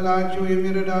የሚቀበላቸው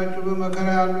የሚረዳቸው በመከራ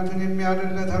ያሉትን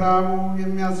የሚያድን ለተራቡ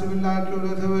የሚያስብላቸው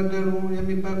ለተበደሉ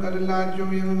የሚበቀልላቸው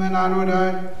የምእመናን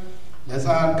ወዳጅ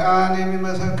ለጻድቃን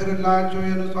የሚመሰክርላቸው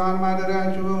የንጹሐን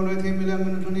ማደሪያቸው በእውነት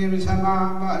የሚለምኑትን የሚሰማ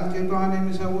ባልቴቷን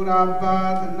የሚሰውር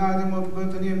አባት እናት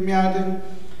የሞቱበትን የሚያድን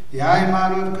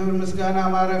የሃይማኖት ክብር ምስጋና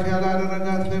ማረፊያ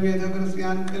ላደረጋት ለቤተ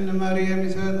ክርስቲያን ቅን መሪ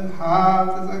የሚሰጥ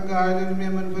ሀብት ጸጋ ኃይልንም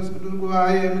የመንፈስ ቅዱስ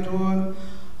ጉባኤ የምትሆን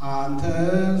አንተን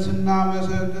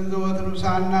ስናመሰግን ዘወትርም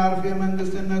ሳናርፍ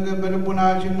የመንግስትን ነገር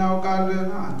በልቡናችን እናውቃለን።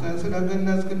 አንተ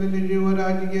ስለገለጽክልን ልጅ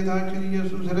ወዳጅ ጌታችን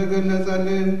ኢየሱስ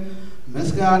ስለገለጸልን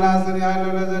ምስጋና ጽን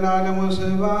ያለው ለዘላለሙ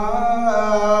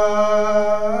ስብሐት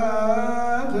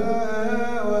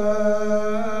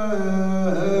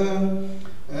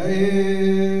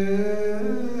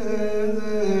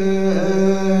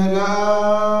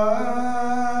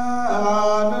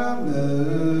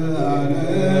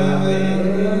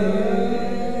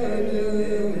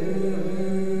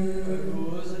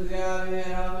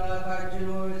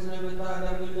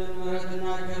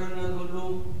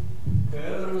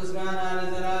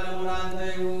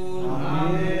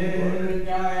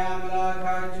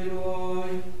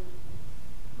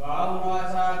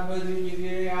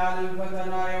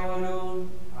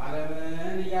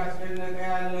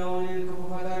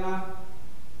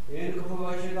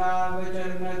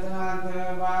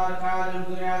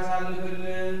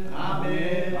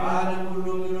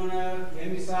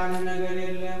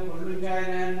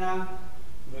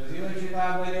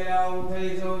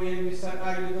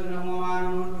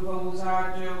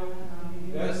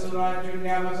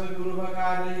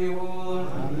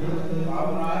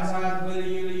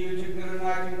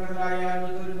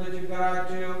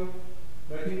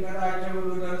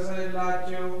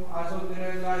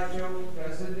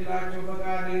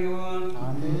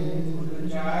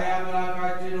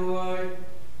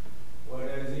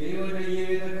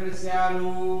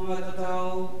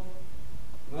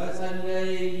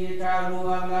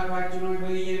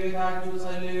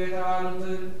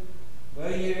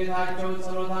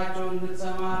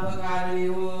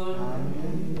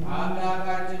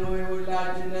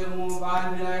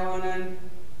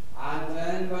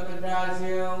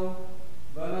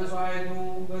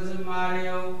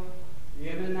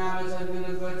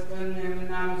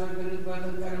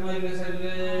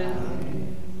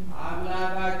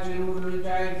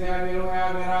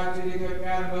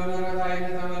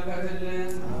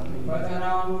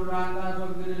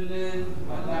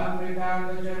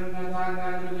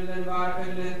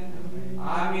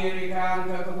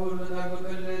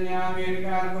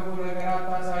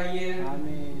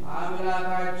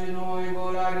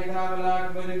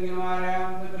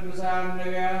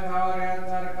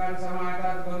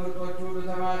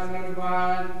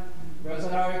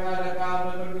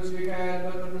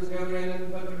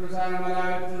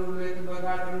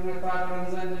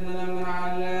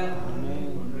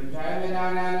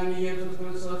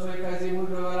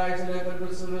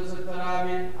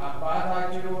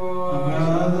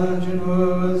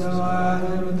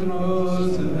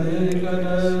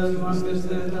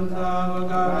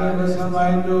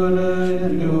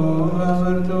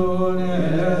I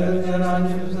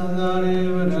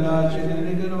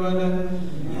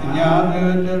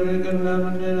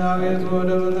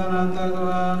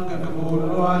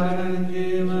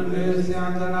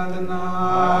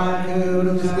ክብር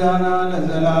ምስጋና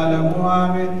ለዘላለሙ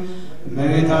አሜን።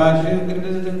 እመቤታችን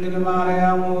ቅድስት ድንግል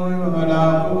ማርያም ሆይ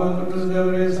በመልአኩ በቅዱስ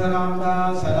ገብርኤል ሰላምታ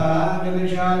ሰላም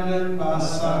እንልሻለን።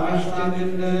 በሐሳብሽ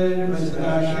ድንግል ነሽ፣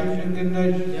 በሥጋሽም ድንግል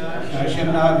ነሽ።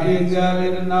 የአሸናፊ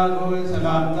እግዚአብሔር እናት ሆይ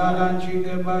ሰላምታ ላንቺ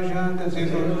ይገባሻል።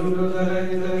 ከሴቶች ሁሉ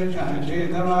ተለይተሽ አንቺ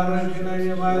የተባረክሽ ነሽ፣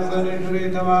 የማኅፀንሽ ፍሬ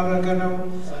የተባረከ ነው።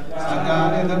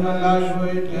 ጸጋን የተመላሽ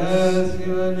ሆይ ደስ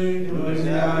ይበልሽ፣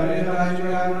 እግዚአብሔር ከአንቺ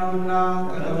ጋር ነውና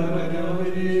ከተወደደው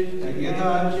ልጅሽ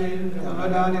ከጌታችን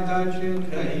ከመድኃኒታችን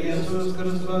ከኢየሱስ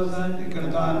ክርስቶስ ዘንድ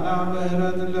ይቅርታና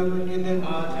ምሕረትን ለምኝልን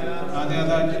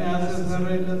ኃጢአታችን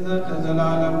ያስተሰርይልን ዘንድ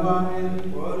ለዘላለሙ አሜን።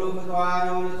 ወሉ ፍትዋነ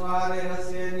ወንጽዋነ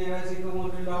የረሴን የረሲክሙ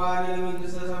ድለዋን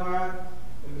ለመንግሥተ ሰማያት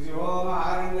እግዚኦ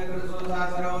መሐረነ ክርስቶስ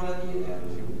 12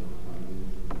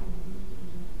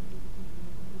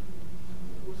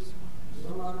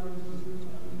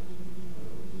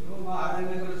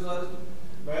 መሐረነ ክርስቶስ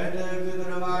በእንተ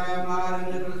እግዝእትነ ማርያም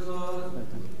መሐረነ ክርስቶስ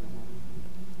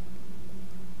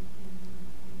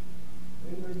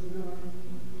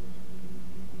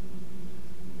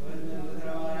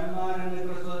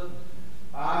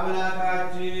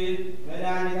አምላካችን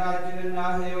መድኃኒታችንና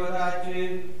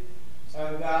ሕይወታችን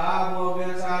ጸጋ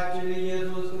ሞገሳችን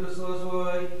ኢየሱስ ክርስቶስ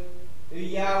ሆይ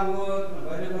እያወቅን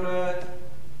በድፍረት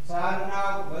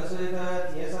ሳናውቅ በስህተት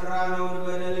የሠራነውን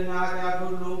በደልና ኃጢአት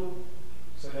ሁሉ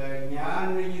ስለ እኛ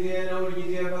አንድ ጊዜ ለሁል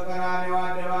ጊዜ በቀራንዮ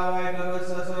አደባባይ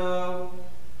በፈሰሰው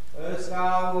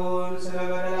እስካሁን ስለ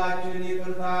በደላችን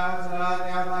ይቅርታ ስለ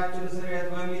ኃጢአታችን ስርየት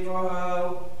በሚጮኸው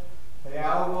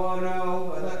ሕያው በሆነው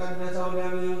በተቀደሰው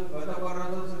ደምህ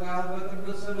በተቆረሰው ሥጋ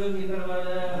በቅዱስ ስምህ ይቅር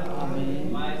በለን።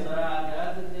 የማይሠራ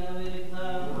ኃጢአት እግዚአብሔር ይፍታ።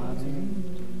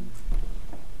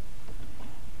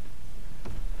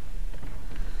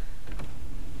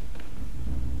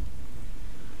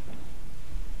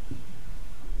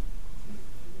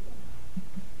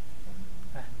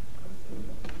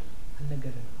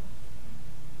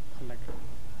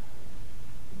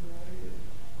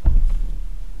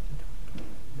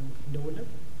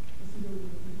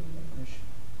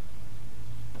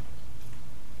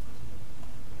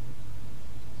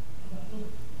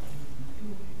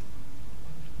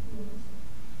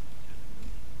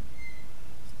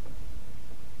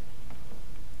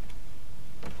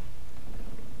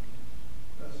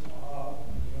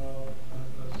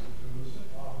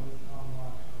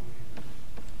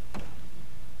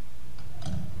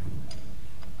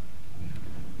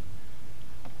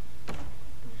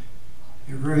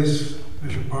 Your Grace,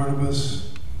 Bishop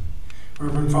Barnabas,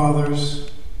 Reverend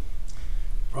Fathers,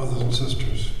 brothers and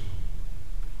sisters.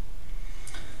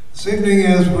 This evening,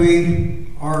 as we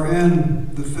are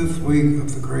in the 5th week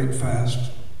of the Great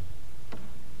Fast,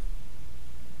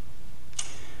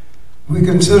 we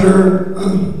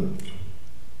consider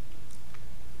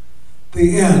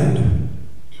the end,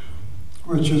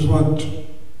 which is what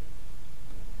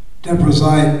Deborah's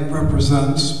Rite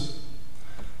represents,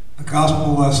 the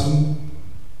gospel lesson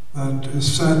that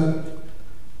is set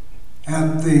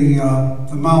at the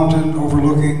mountain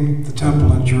overlooking the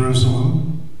temple in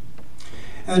Jerusalem.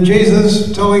 And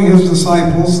Jesus telling his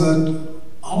disciples that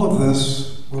all of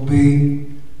this will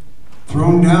be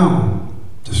thrown down,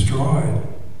 destroyed.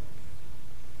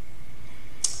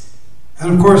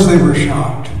 And of course they were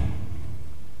shocked.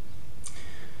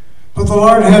 But the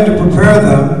Lord had to prepare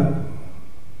them,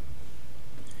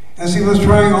 as he was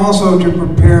trying also to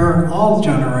prepare all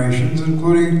generations,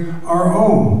 including our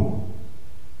own,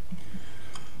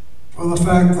 for the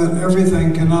fact that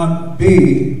everything cannot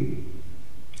be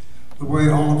the way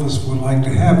all of us would like to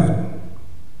have it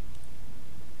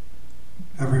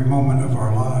every moment of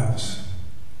our lives.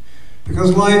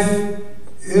 Because life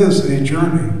is a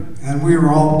journey, and we are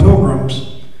all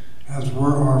pilgrims, as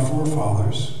were our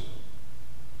forefathers,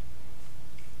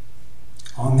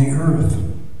 on the earth.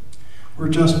 We're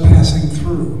just passing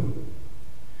through.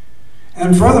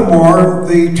 And furthermore,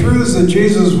 the truths that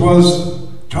Jesus was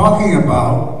talking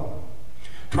about,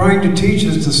 trying to teach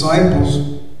his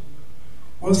disciples,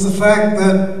 was the fact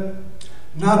that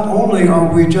not only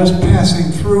are we just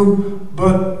passing through,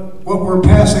 but what we're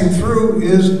passing through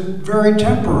is very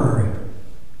temporary,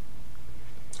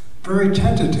 very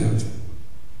tentative.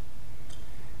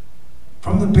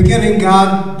 From the beginning,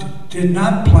 God did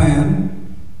not plan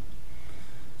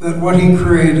that what he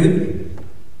created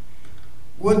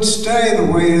would stay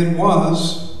the way it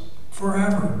was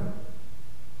forever.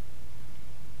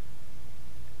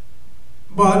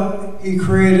 But he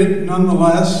created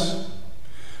nonetheless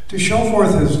to show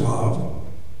forth his love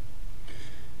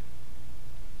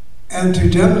and to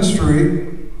demonstrate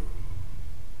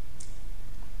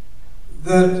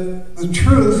that the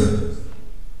truth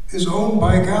is owned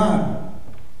by God.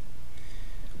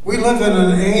 We live in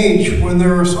an age when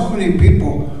there are so many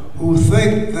people who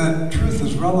think that truth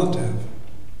is relative.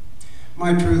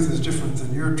 My truth is different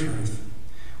than your truth.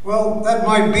 Well, that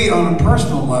might be on a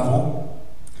personal level,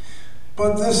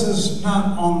 but this is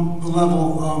not on the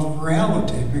level of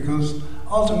reality, because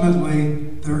ultimately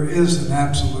there is an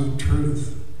absolute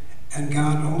truth, and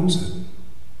God owns it,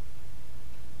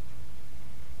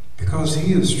 because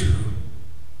He is true.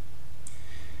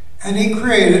 And He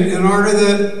created in order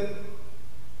that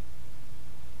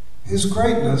His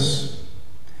greatness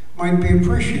might be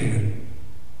appreciated.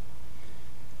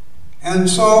 And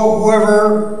so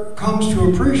whoever comes to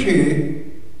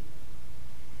appreciate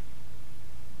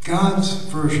God's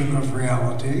version of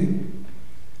reality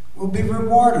will be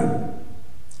rewarded.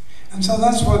 And so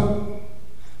that's what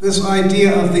this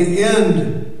idea of the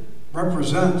end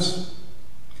represents.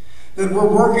 That we're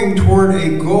working toward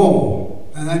a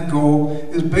goal, and that goal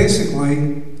is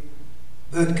basically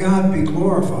that God be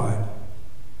glorified.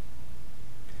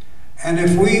 And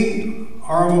if we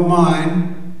are of a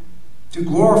mind to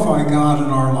glorify God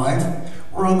in our life,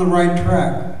 we're on the right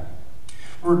track,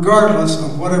 regardless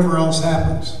of whatever else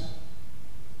happens.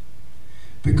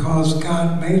 Because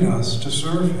God made us to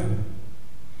serve Him.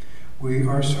 We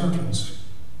are servants.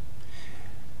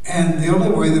 And the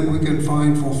only way that we can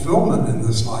find fulfillment in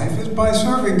this life is by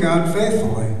serving God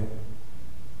faithfully,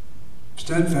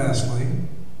 steadfastly,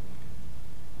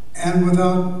 and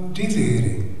without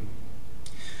deviating.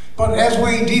 But as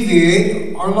we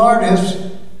deviate, our Lord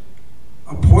has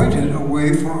appointed a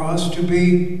way for us to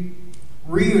be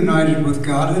reunited with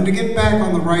God and to get back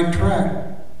on the right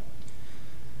track.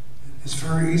 It's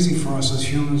very easy for us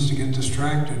as humans to get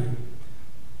distracted.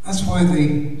 That's why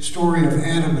the story of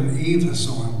Adam and Eve is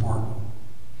so important.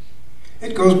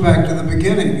 It goes back to the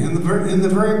beginning. In the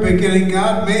very beginning,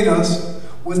 God made us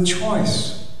with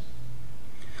choice.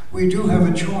 We do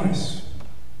have a choice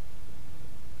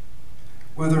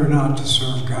whether or not to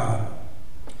serve God.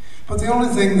 But the only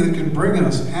thing that can bring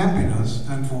us happiness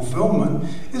and fulfillment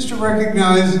is to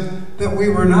recognize that we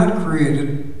were not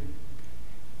created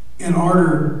in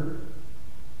order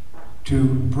to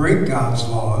break God's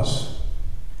laws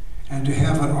and to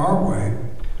have it our way,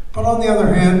 but on the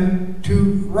other hand,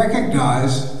 to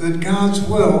recognize that God's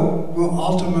will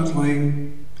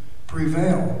ultimately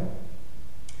prevail.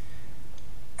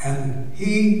 And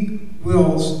He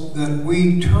wills that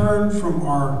we turn from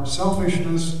our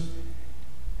selfishness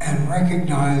and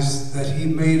recognize that He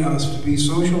made us to be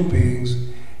social beings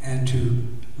and to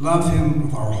love Him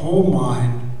with our whole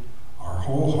mind, our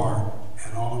whole heart,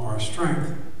 and all of our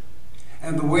strength.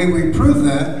 And the way we prove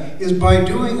that is by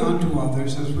doing unto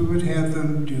others as we would have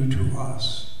them do to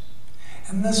us.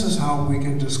 And this is how we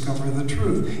can discover the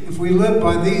truth. If we live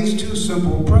by these two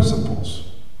simple principles,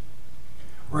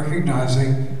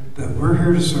 recognizing that we're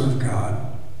here to serve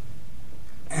God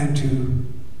and to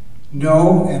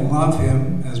know and love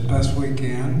Him as best we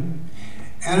can,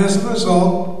 and as a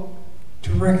result,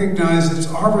 to recognize it's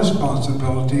our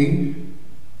responsibility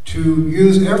to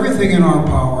use everything in our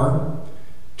power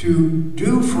to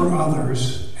do for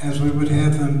others as we would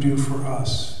have them do for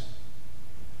us.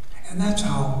 And that's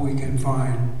how we can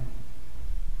find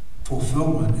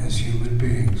fulfillment as human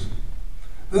beings.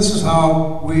 This is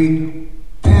how we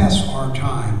pass our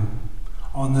time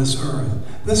on this earth.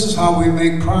 This is how we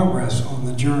make progress on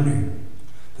the journey.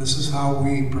 This is how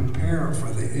we prepare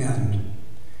for the end,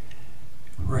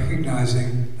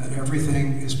 recognizing that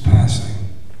everything is passing,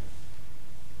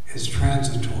 is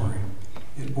transitory,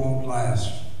 it won't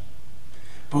last.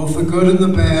 Both the good and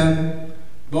the bad,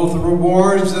 both the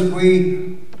rewards that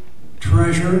we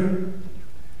treasure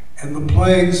and the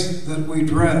plagues that we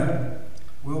dread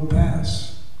will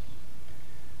pass.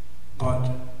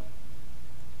 But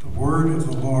the word of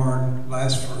the Lord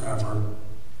lasts forever.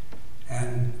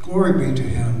 And glory be to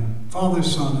Him, Father,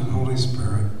 Son, and Holy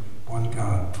Spirit, one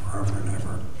God, forever and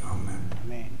ever. Amen.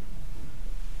 Amen.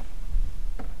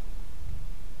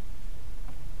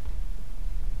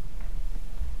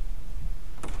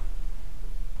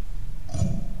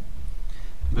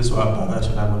 ብፁዕ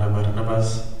አባታችን አቡነ በርናባስ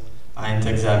አይንተ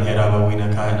እግዚአብሔር አበዊነ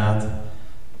ካህናት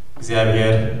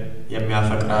እግዚአብሔር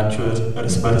የሚያፈቅራችሁ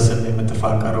እርስ በርስም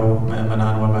የምትፋቀሩ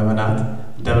ምእመናን ወምእመናት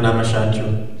እንደምን አመሻችሁ።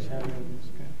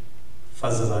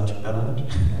 ፈዘዛችሁ ደህና ናችሁ?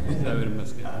 እግዚአብሔር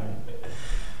ይመስገን።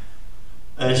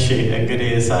 እሺ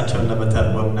እንግዲህ እሳቸውን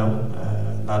ለመተርጎም ነው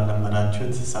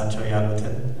ላለመዳችሁት እሳቸው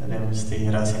ያሉትን እኔም እስቲ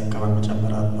ራሴን ከመ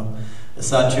ጨምራለሁ።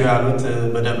 እሳቸው ያሉት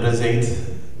በደብረ ዘይት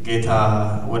ጌታ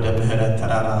ወደ ምህረት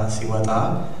ተራራ ሲወጣ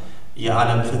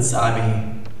የዓለም ፍጻሜ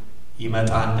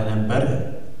ይመጣ እንደነበር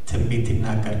ትንቢት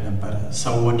ይናገር ነበር።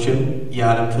 ሰዎችም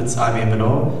የዓለም ፍጻሜ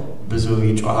ብለው ብዙ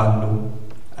ይጮሃሉ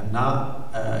እና እና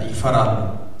ይፈራሉ።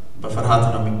 በፍርሃት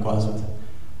ነው የሚጓዙት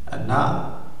እና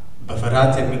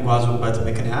በፍርሃት የሚጓዙበት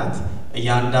ምክንያት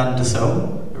እያንዳንዱ ሰው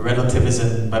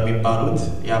ሬላቲቪዝም በሚባሉት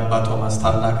የአባ ቶማስ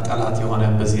ታላቅ ጠላት የሆነ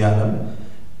በዚህ ዓለም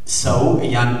ሰው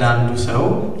እያንዳንዱ ሰው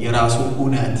የራሱ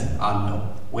እውነት አለው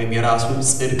ወይም የራሱ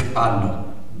ጽድቅ አለው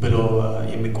ብሎ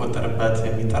የሚቆጠርበት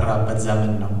የሚጠራበት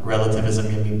ዘመን ነው ሬላቲቪዝም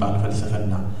የሚባል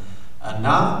ፍልስፍና እና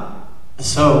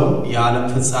ሰው የዓለም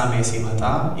ፍጻሜ ሲመጣ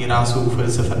የራሱ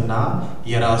ፍልስፍና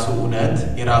የራሱ እውነት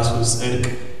የራሱ ጽድቅ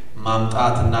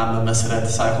ማምጣትና መመስረት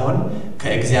ሳይሆን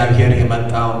ከእግዚአብሔር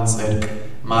የመጣውን ጽድቅ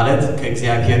ማለት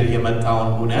ከእግዚአብሔር የመጣውን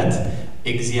እውነት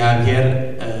እግዚአብሔር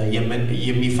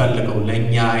የሚፈልገው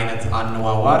ለኛ አይነት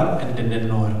አነዋዋር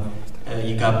እንድንኖር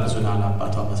ይጋብዙናል አባ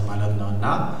ቶማስ ማለት ነውና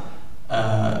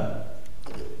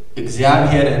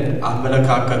እግዚአብሔርን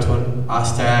አመለካከቱን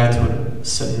አስተያየቱን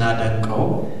ስናደንቀው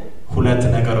ሁለት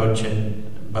ነገሮችን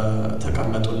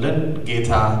በተቀመጡልን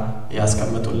ጌታ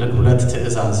ያስቀመጡልን ሁለት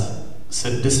ትእዛዝ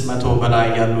 600 በላይ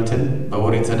ያሉትን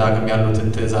በኦሪት ዘዳግም ያሉትን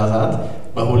ትእዛዛት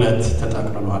በሁለት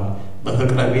ተጠቅልሏል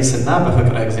በፍቅረ ቢስና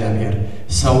በፍቅረ እግዚአብሔር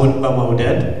ሰውን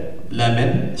በመውደድ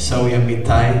ለምን ሰው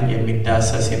የሚታይ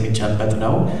የሚዳሰስ የሚጨበጥ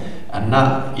ነው እና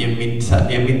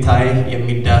የሚታይ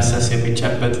የሚዳሰስ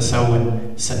የሚጨበጥ ሰውን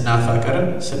ስናፈቅር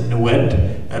ስንወድ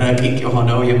ረቂቅ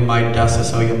የሆነው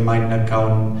የማይዳሰሰው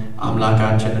የማይነካውን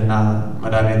አምላካችንና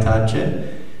መድኃኒታችን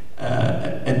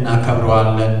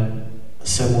እናከብረዋለን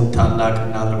ስሙን ታላቅ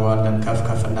እናድርገዋለን ከፍ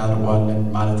ከፍ እናድርገዋለን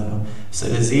ማለት ነው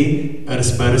ስለዚህ እርስ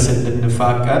በርስ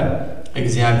እንድንፋቀር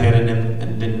እግዚአብሔርንም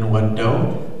እንድንወደው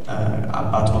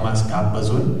አባ ቶማስ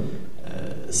ጋበዙን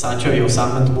እሳቸው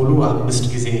የሳምንት ሙሉ 5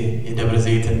 ጊዜ የደብረ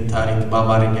ዘይትን ታሪክ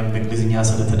በአማርኛም በእንግሊዝኛ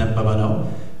ስለተነበበ ነው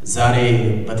ዛሬ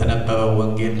በተነበበው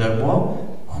ወንጌል ደግሞ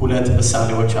 2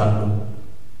 ምሳሌዎች አሉ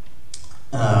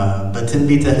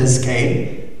በትንቢተ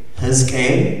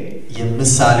ሕዝቅኤል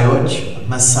የምሳሌዎች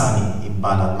መሳሌ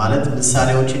ይባላል ማለት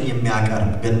ምሳሌዎችን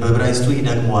የሚያቀርብ ግን በዕብራይስጡ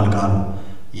ይደግመዋል ቃሉ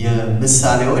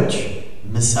የምሳሌዎች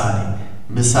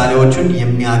ምሳሌዎችን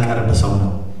የሚያቀርብ ሰው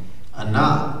ነው እና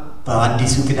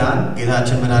በአዲሱ ኪዳን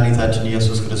ጌታችን መድኃኒታችን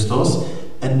ኢየሱስ ክርስቶስ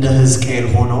እንደ ሕዝቅኤል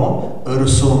ሆኖ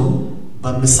እርሱም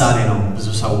በምሳሌ ነው ብዙ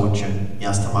ሰዎችን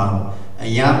ያስተማረው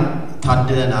እኛም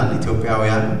ታድለናል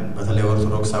ኢትዮጵያውያን በተለይ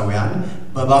ኦርቶዶክሳውያን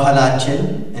በባህላችን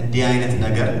እንዲህ አይነት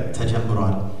ነገር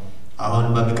ተጀምሯል አሁን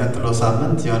በሚቀጥለው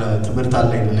ሳምንት የሆነ ትምህርት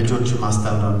አለኝ ልጆች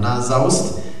ማስተምረውና እዛ ውስጥ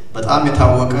በጣም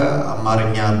የታወቀ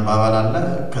አማርኛ አባባል አለ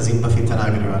ከዚህም በፊት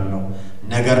ተናግሬዋለሁ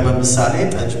ነገር በምሳሌ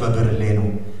ጠጅ በብርሌ ነው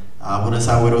አቡነ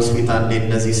ሳዊሮስ ፊት አንዴ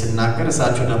እንደዚህ ስናገር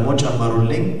እሳቸው ደግሞ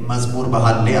ጨመሩልኝ መዝሙር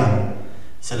በሐሌ አሉ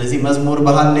ስለዚህ መዝሙር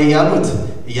በሐሌ ያሉት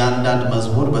ያንዳንድ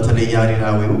መዝሙር በተለይ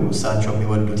ያሬዳዊው እሳቸው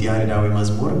የሚወዱት ያሬዳዊ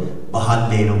መዝሙር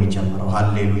በሐሌ ነው የሚጀምረው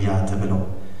ሃሌሉያ ተብሎ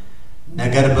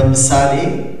ነገር በምሳሌ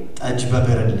ጠጅ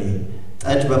በብርሌ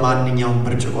ጠጅ በማንኛውም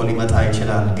ብርጭቆ ሊመጣ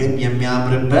ይችላል ግን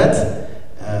የሚያምርበት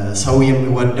ሰው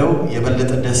የሚወደው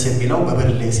የበለጠ ደስ የሚለው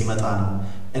በብርሌ ሲመጣ ነው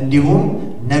እንዲሁም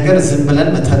ነገር ዝም ብለን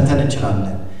መተንተን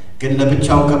እንችላለን ግን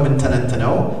ለብቻው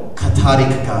ከምንተነትነው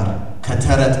ከታሪክ ጋር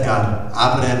ከተረት ጋር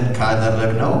አብረን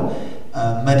ካደረግነው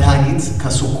መድኃኒት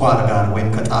ከስኳር ጋር ወይም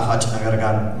ከጣፋጭ ነገር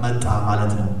ጋር መጣ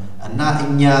ማለት ነው እና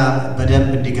እኛ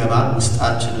በደንብ እንዲገባ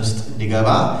ውስጣችን ውስጥ እንዲገባ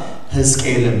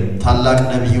ሕዝቅኤልም ታላቅ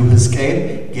ነቢዩ ሕዝቅኤል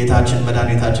ጌታችን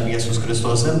መድኃኒታችን ኢየሱስ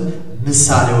ክርስቶስም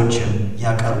ምሳሌዎችን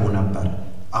ያቀርቡ ነበር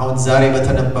አሁን ዛሬ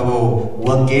በተነበበው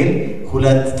ወንጌል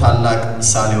 2 ታላቅ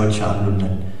ምሳሌዎች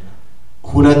አሉልን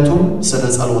ሁለቱም ስለ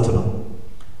ጸሎት ነው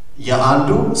የአንዱ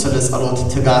ስለ ጸሎት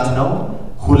ትጋት ነው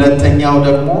ሁለተኛው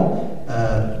ደግሞ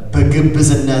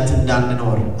በግብዝነት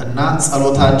እንዳንኖር እና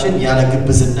ጸሎታችን ያለ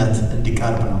ግብዝነት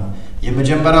እንዲቀርብ ነው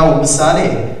የመጀመሪያው ምሳሌ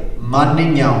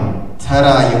ማንኛውም ተራ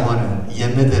የሆነ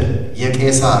የምድር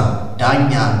የቄሳር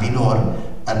ዳኛ ቢኖር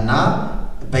እና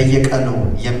በየቀኑ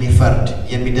የሚፈርድ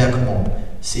የሚደክመው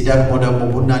ሲደክሞ ደግሞ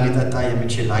ቡና ሊጠጣ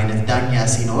የሚችል አይነት ዳኛ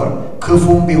ሲኖር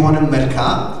ክፉም ቢሆንም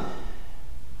መልካም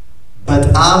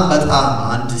በጣም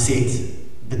አንድ ሴት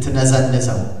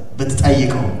ብትነዘንዘው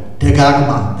ብትጠይቀው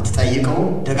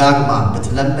ደጋግማ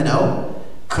ብትለምነው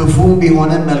ክፉም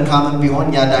ቢሆን መልካምም ቢሆን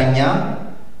ያዳኛ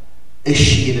እሺ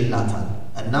ይልላታል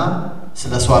እና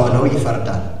ስለሷ ብለው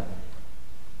ይፈርዳል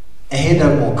ይሄ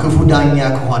ደግሞ ክፉ ዳኛ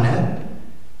ከሆነ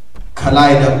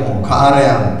ከላይ ደግሞ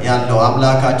ከአርያም ያለው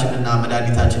አምላካችንና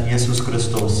መድኃኒታችን ኢየሱስ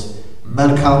ክርስቶስ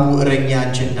መልካሙ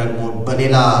እረኛችን ደግሞ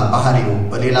በሌላ ባህሪው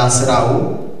በሌላ ስራው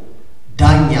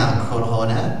ዳኛ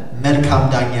ከሆነ መልካም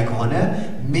ዳኛ ከሆነ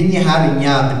ምን ያህል እኛ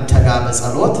ብንተጋ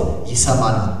በጸሎት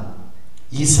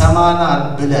ይሰማናል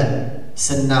ብለን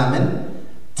ስናምን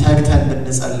ተግተን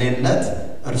ብንጸልይለት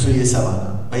እርሱ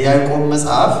ይሰማናል በያዕቆብ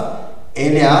መጽሐፍ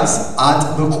ኤልያስ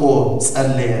አጥብቆ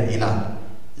ጸለየ ይላል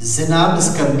ዝናብ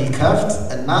እስከሚከፍት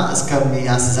እና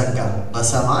እስከሚያስዘጋ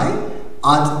በሰማይ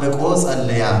አጥብቆ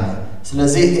ጸለየ አለ።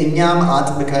 ስለዚህ እኛም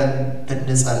አጥብቀን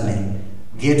ብንጸልይ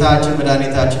ጌታችን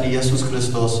መድኃኒታችን ኢየሱስ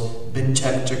ክርስቶስ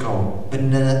ብንጨቅጭቀው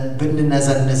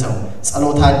ብንነዘንዘው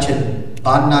ጸሎታችን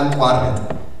ባናቋርጥ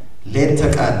ሌት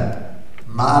ተቀን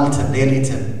መዓልትን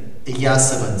ሌሊትን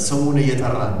እያስበን ስሙን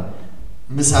እየጠራን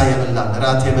ምሳ የበላን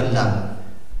ራት የበላን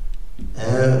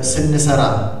ስንሰራ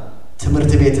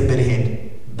ትምህርት ቤት ብንሄድ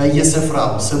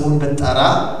በየስፍራው ስሙን ብንጠራ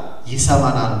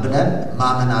ይሰማናል ብለን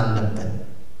ማመን አለብን።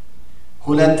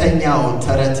 ሁለተኛው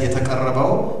ተረት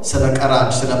የተቀረበው ስለ ቀራጭ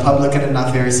ስለ ፐብሊካን እና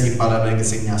ፌሪሲ ይባላል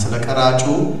በእንግሊዝኛ ስለ ቀራጩ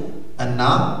እና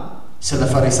ስለ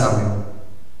ፈሪሳዊው።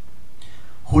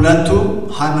 ሁለቱም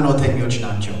ሃይማኖተኞች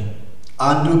ናቸው።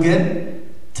 አንዱ ግን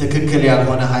ትክክል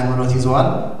ያልሆነ ሃይማኖት ይዟል፣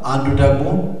 አንዱ ደግሞ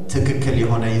ትክክል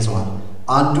የሆነ ይዟል።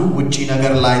 አንዱ ውጪ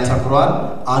ነገር ላይ ተኩሯል፣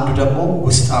 አንዱ ደግሞ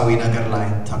ውስጣዊ ነገር ላይ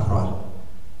ተኩሯል።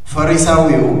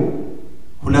 ፈሪሳዊው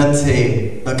ሁለቴ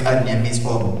በቀን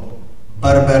የሚጾም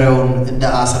በርበሬውን እንደ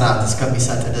አስራት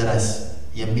እስከሚሰጥ ድረስ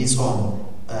የሚጾም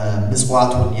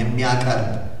ምጽዋቱን የሚያቀርብ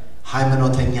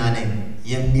ሃይማኖተኛ ነኝ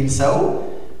የሚል ሰው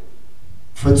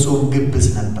ፍጹም ግብዝ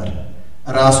ነበር።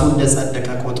 ራሱ እንደጸደቀ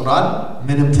ቆጥሯል፣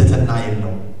 ምንም ትሕትና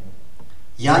የለው።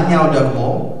 ያኛው ደግሞ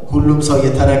ሁሉም ሰው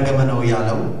የተረገመ ነው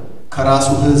ያለው ከራሱ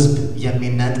ሕዝብ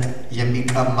የሚነጥቅ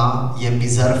የሚቀማ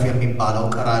የሚዘርፍ የሚባለው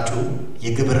ቀራጩ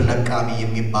የግብር ለቃሚ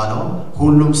የሚባለው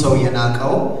ሁሉም ሰው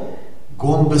የናቀው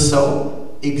ጎንብሰው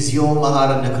እግዚኦ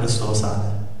መሐረነ ክርስቶስ አለ።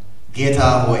 ጌታ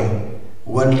ሆይ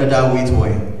ወልደ ዳዊት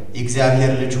ሆይ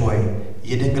የእግዚአብሔር ልጅ ሆይ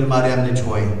የድንግል ማርያም ልጅ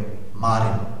ሆይ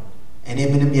ማረኝ፣ እኔ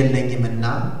ምንም የለኝምና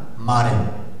ማረኝ።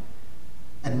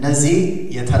 እነዚህ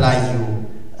የተለያዩ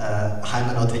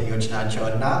ሃይማኖተኞች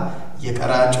ናቸውና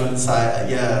የቀራጩን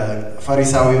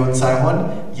የፈሪሳዊውን ሳይሆን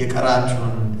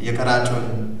የቀራጩን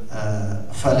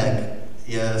ፈለግ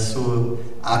የሱ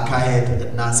አካሄድ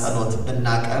እና ጸሎት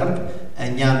ብናቀርብ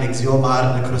እኛም እግዚኦ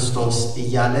መሐረነ ክርስቶስ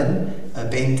እያለን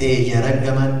ጴንጤ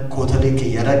እየረገመን ካቶሊክ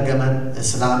እየረገመን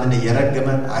እስላምን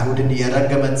እየረገመን አይሁድን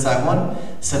እየረገመን ሳይሆን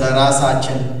ስለ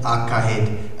ራሳችን አካሄድ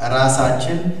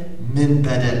ራሳችን ምን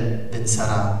በደል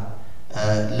ብንሰራ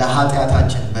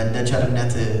ለኃጢአታችን በእንደ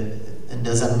ቸርነት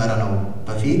እንደዘመረ ነው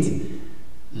በፊት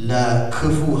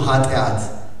ለክፉ ኃጢአት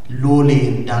ሎሌ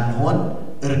እንዳንሆን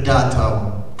እርዳታው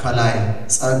ከላይ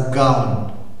ጸጋውን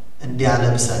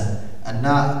እንዲያለብሰን እና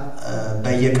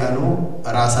በየቀኑ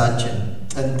ራሳችን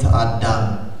ጥንት አዳም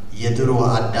የድሮ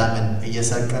አዳምን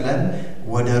እየሰቀለን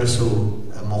ወደ እርሱ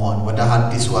መሆን ወደ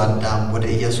አዲሱ አዳም ወደ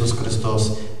ኢየሱስ ክርስቶስ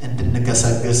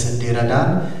እንድንገሰግስ እንዲረዳን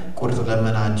ቁርጥ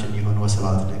ለመናችን ይሁን።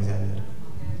 ወስብሐት ለእግዚአብሔር።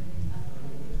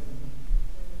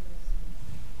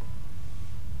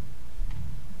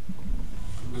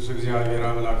 ቅዱስ እግዚአብሔር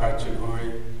አምላካችን ሆይ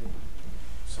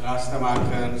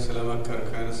ስላስተማርከን፣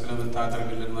 ስለመከርከን፣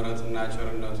 ስለምታደርግልን ምሕረትና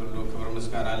ቸርነት ሁሉ ክብር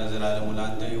ምስጋና ለዘላለሙ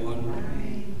ላንተ ይሁን።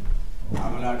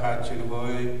 አምላካችን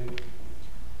ሆይ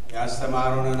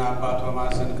ያስተማሩንን አባ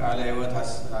ቶማስን ቃለ ሕይወት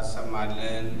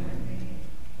አሰማልን።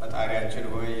 ፈጣሪያችን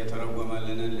ሆይ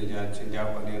የተረጎመልንን ልጃችን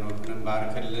ዲያቆን ሄኖክንም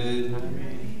ባርክልን።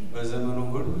 በዘመኑ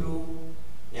ሁሉ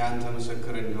ያንተ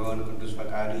ምስክር እንዲሆን ቅዱስ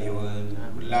ፈቃድ ይሁን።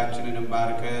 ሁላችንንም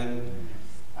ባርከን።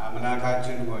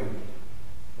 አምላካችን ሆይ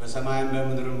በሰማይም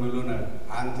በምድርም ሙሉ ነህ።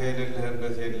 አንተ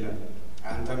የሌለህበት የለም።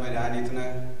 አንተ መድኃኒት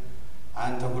ነህ።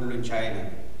 አንተ ሁሉን ቻይ ነህ።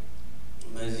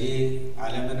 በዚህ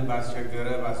ዓለምን ባስቸገረ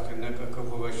ባስጨነቀ ክፉ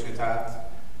በሽታ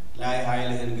ላይ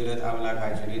ኃይልህን ግለጥ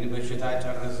አምላካችን። ይህን በሽታ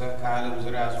ጨርሰህ ከዓለም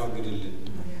ዙሪያ አስወግድልን።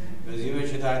 በዚህ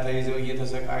በሽታ ተይዘው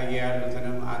እየተሰቃየ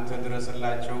ያሉትንም አንተ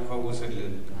ድረስላቸው፣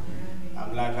 ፈውስልን።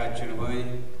 አምላካችን ሆይ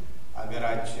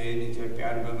አገራችን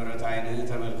ኢትዮጵያን በምሕረት ዓይንህ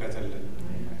ተመልከትልን።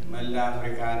 መላ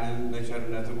አፍሪካንን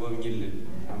በቸርነት ጎብኝልን።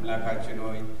 አምላካችን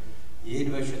ሆይ ይህን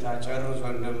በሽታ ጨርሶ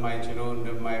እንደማይችለው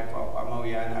እንደማይቋቋመው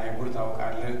ያን አይጉር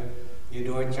ታውቃለህ።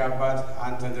 የድሆች አባት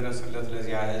አንተ ድረስለት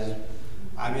ለዚያ ሕዝብ።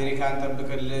 አሜሪካን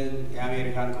ጠብቅልን።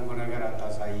 የአሜሪካን ክፉ ነገር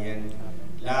አታሳየን።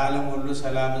 ለዓለም ሁሉ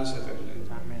ሰላምን ስጥልን።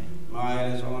 መዋዕለ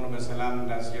ጾሙን በሰላም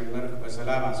እንዳስጀመርክ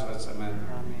በሰላም አስፈጽመን።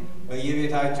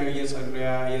 በየቤታቸው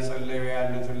እየጸለዩ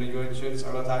ያሉትን ልጆችን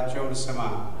ጸሎታቸውን ስማ።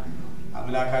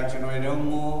 አምላካችን ሆይ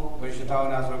ደግሞ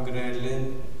በሽታውን አስወግደልን።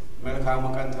 መልካሙ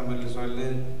ቀን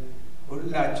ተመልሶልን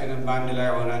ሁላችንም በአንድ ላይ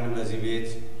ሆነን በዚህ ቤት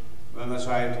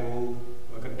በመስዋዕቱ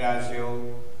በቅዳሴው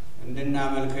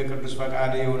እንድናመልክ ቅዱስ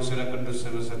ፈቃድ ይሁን። ስለ ቅዱስ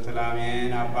ስምህ ስትል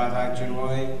አሜን። አባታችን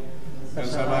ሆይ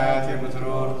በሰማያት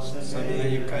የምትኖር ስምህ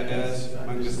ይቀደስ፣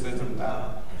 መንግሥትህ ትምጣ፣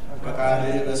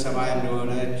 ፈቃድህ በሰማይ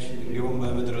እንደሆነች እንዲሁም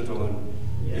በምድር ትሁን።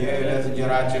 የዕለት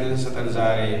እንጀራችንን ስጠን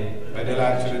ዛሬ፣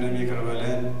 በደላችንንም ይቅር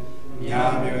በለን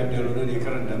እኛም የበደሉንን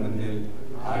ይቅር እንደምንል።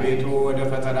 አቤቱ ወደ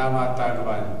ፈተናም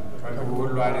አታግባን ከክፉ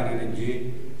ሁሉ አድነን እንጂ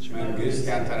መንግሥት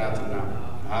ያንተ ናትና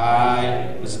ኃይል፣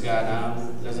 ምስጋና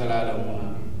ለዘላለሙ።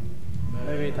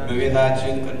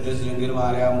 እመቤታችን ቅድስት ድንግል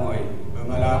ማርያም ሆይ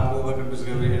በመልአኩ በቅዱስ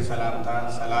ገብርኤል ሰላምታ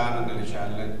ሰላም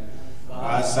እንልሻለን።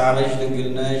 በሐሳብሽ ድንግል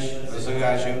ነሽ፣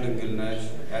 በሥጋሽም ድንግል ነሽ።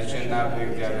 የአሸናፊ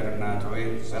እግዚአብሔር እናት ሆይ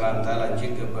ሰላምታ ላንቺ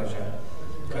ይገባሻል።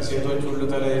 ከሴቶች ሁሉ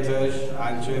ተለይተሽ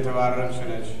አንቺ የተባረክሽ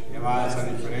ነሽ፣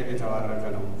 የማኅፀንሽ ፍሬ የተባረከ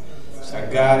ነው።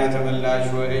 ጸጋን የተመላሽ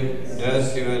ሆይ ደስ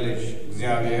ይበልሽ፣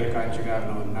 እግዚአብሔር ከአንቺ ጋር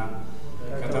ነውና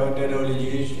ከተወደደው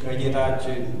ልጅሽ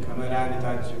ከጌታችን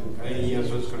ከመድኃኒታችን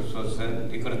ከኢየሱስ ክርስቶስ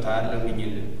ዘንድ ይቅርታን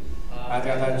ለምኝልን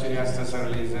ኃጢአታችን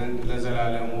ያስተሰርልኝ ዘንድ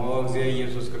ለዘላለሙ። እግዚእ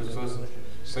ኢየሱስ ክርስቶስ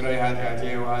ስረይ ኃጢአቴ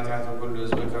ወኃጢአተ ኩሉ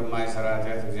ሕዝብ ከማይሠራ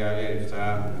ኃጢአት እግዚአብሔር ይፍታ።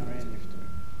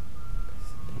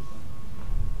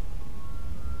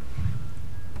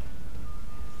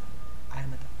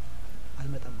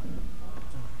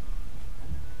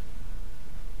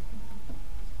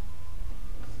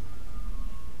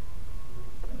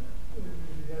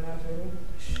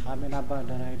 አሜን። አባ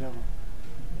ደህና ይደሩ።